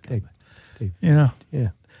hate Yeah.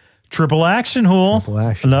 Triple Action Hool.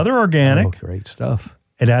 Another organic. Oh, great stuff.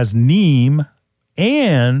 It has neem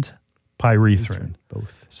and pyrethrin.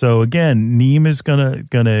 Both. So again, neem is gonna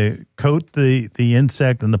coat the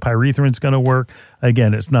insect, and the pyrethrin is going to work.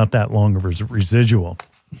 Again, it's not that long of a residual.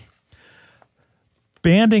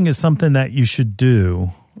 Banding is something that you should do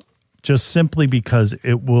just simply because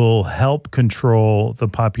it will help control the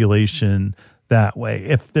population that way.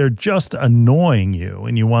 If they're just annoying you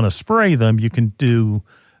and you want to spray them, you can do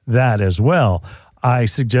that as well. I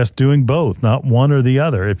suggest doing both, not one or the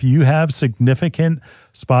other. If you have significant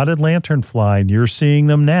spotted lanternfly and you're seeing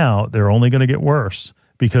them now, they're only going to get worse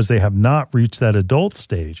because they have not reached that adult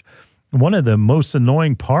stage. One of the most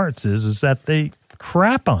annoying parts is that they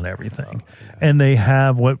crap on everything, and they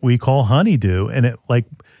have what we call honeydew, and it like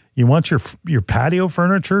you want your patio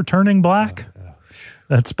furniture turning black.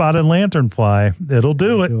 That spotted lanternfly, it'll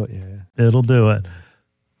do it. It'll do it.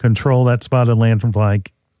 Control that spotted lanternfly.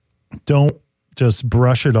 Don't just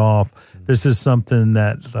brush it off. This is something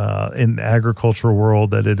that in the agricultural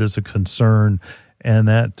world that it is a concern, and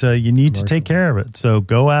that you need to take care of it. So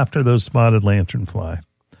go after those spotted lanternfly.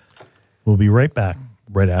 We'll be right back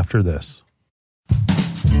right after this.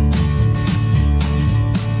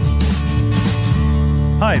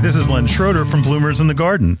 Hi, this is Len Schroeder from Bloomers in the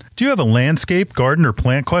Garden. Do you have a landscape, garden, or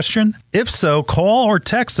plant question? If so, call or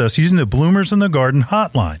text us using the Bloomers in the Garden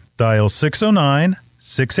hotline. Dial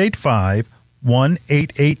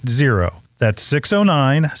 609-685-1880. That's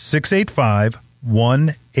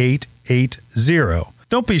 609-685-1880.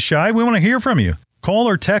 Don't be shy. We want to hear from you. Call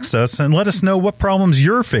or text us and let us know what problems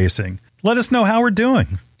you're facing. Let us know how we're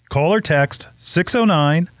doing. Call or text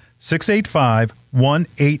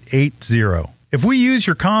 609-685-1880. If we use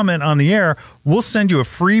your comment on the air, we'll send you a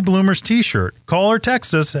free Bloomers t-shirt. Call or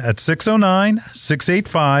text us at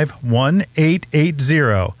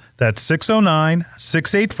 609-685-1880. That's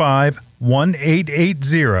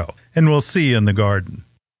 609-685-1880. And we'll see you in the garden.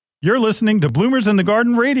 You're listening to Bloomers in the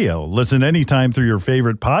Garden Radio. Listen anytime through your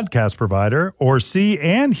favorite podcast provider, or see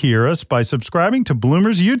and hear us by subscribing to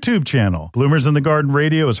Bloomers YouTube channel. Bloomers in the Garden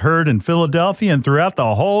Radio is heard in Philadelphia and throughout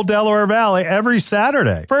the whole Delaware Valley every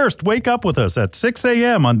Saturday. First, wake up with us at 6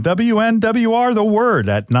 a.m. on WNWR The Word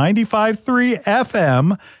at 95.3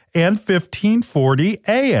 FM and 1540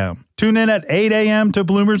 AM. Tune in at 8 a.m. to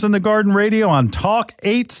Bloomers in the Garden Radio on Talk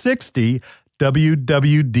 860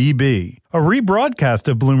 WWDB. A rebroadcast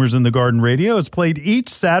of Bloomers in the Garden Radio is played each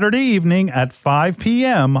Saturday evening at 5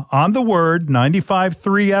 p.m. on The Word, 95.3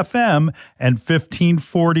 FM and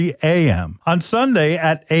 1540 AM. On Sunday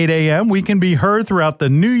at 8 a.m., we can be heard throughout the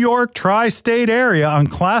New York tri-state area on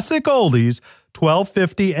Classic Oldies,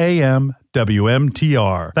 1250 AM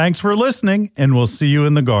WMTR. Thanks for listening, and we'll see you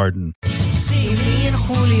in the garden.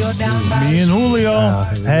 Me and Julio.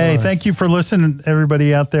 Hey, thank you for listening,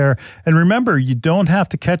 everybody out there. And remember, you don't have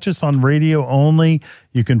to catch us on radio only.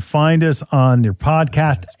 You can find us on your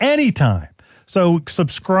podcast anytime. So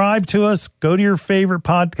subscribe to us. Go to your favorite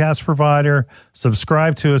podcast provider.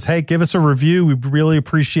 Subscribe to us. Hey, give us a review. We really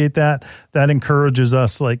appreciate that. That encourages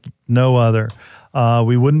us like no other.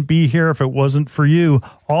 We wouldn't be here if it wasn't for you.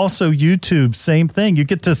 Also, YouTube, same thing. You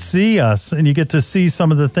get to see us, and you get to see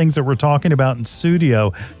some of the things that we're talking about in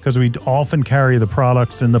studio because we often carry the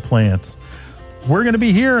products in the plants. We're going to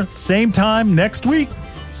be here same time next week.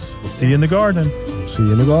 We'll see you in the garden. See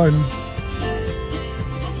you in the garden.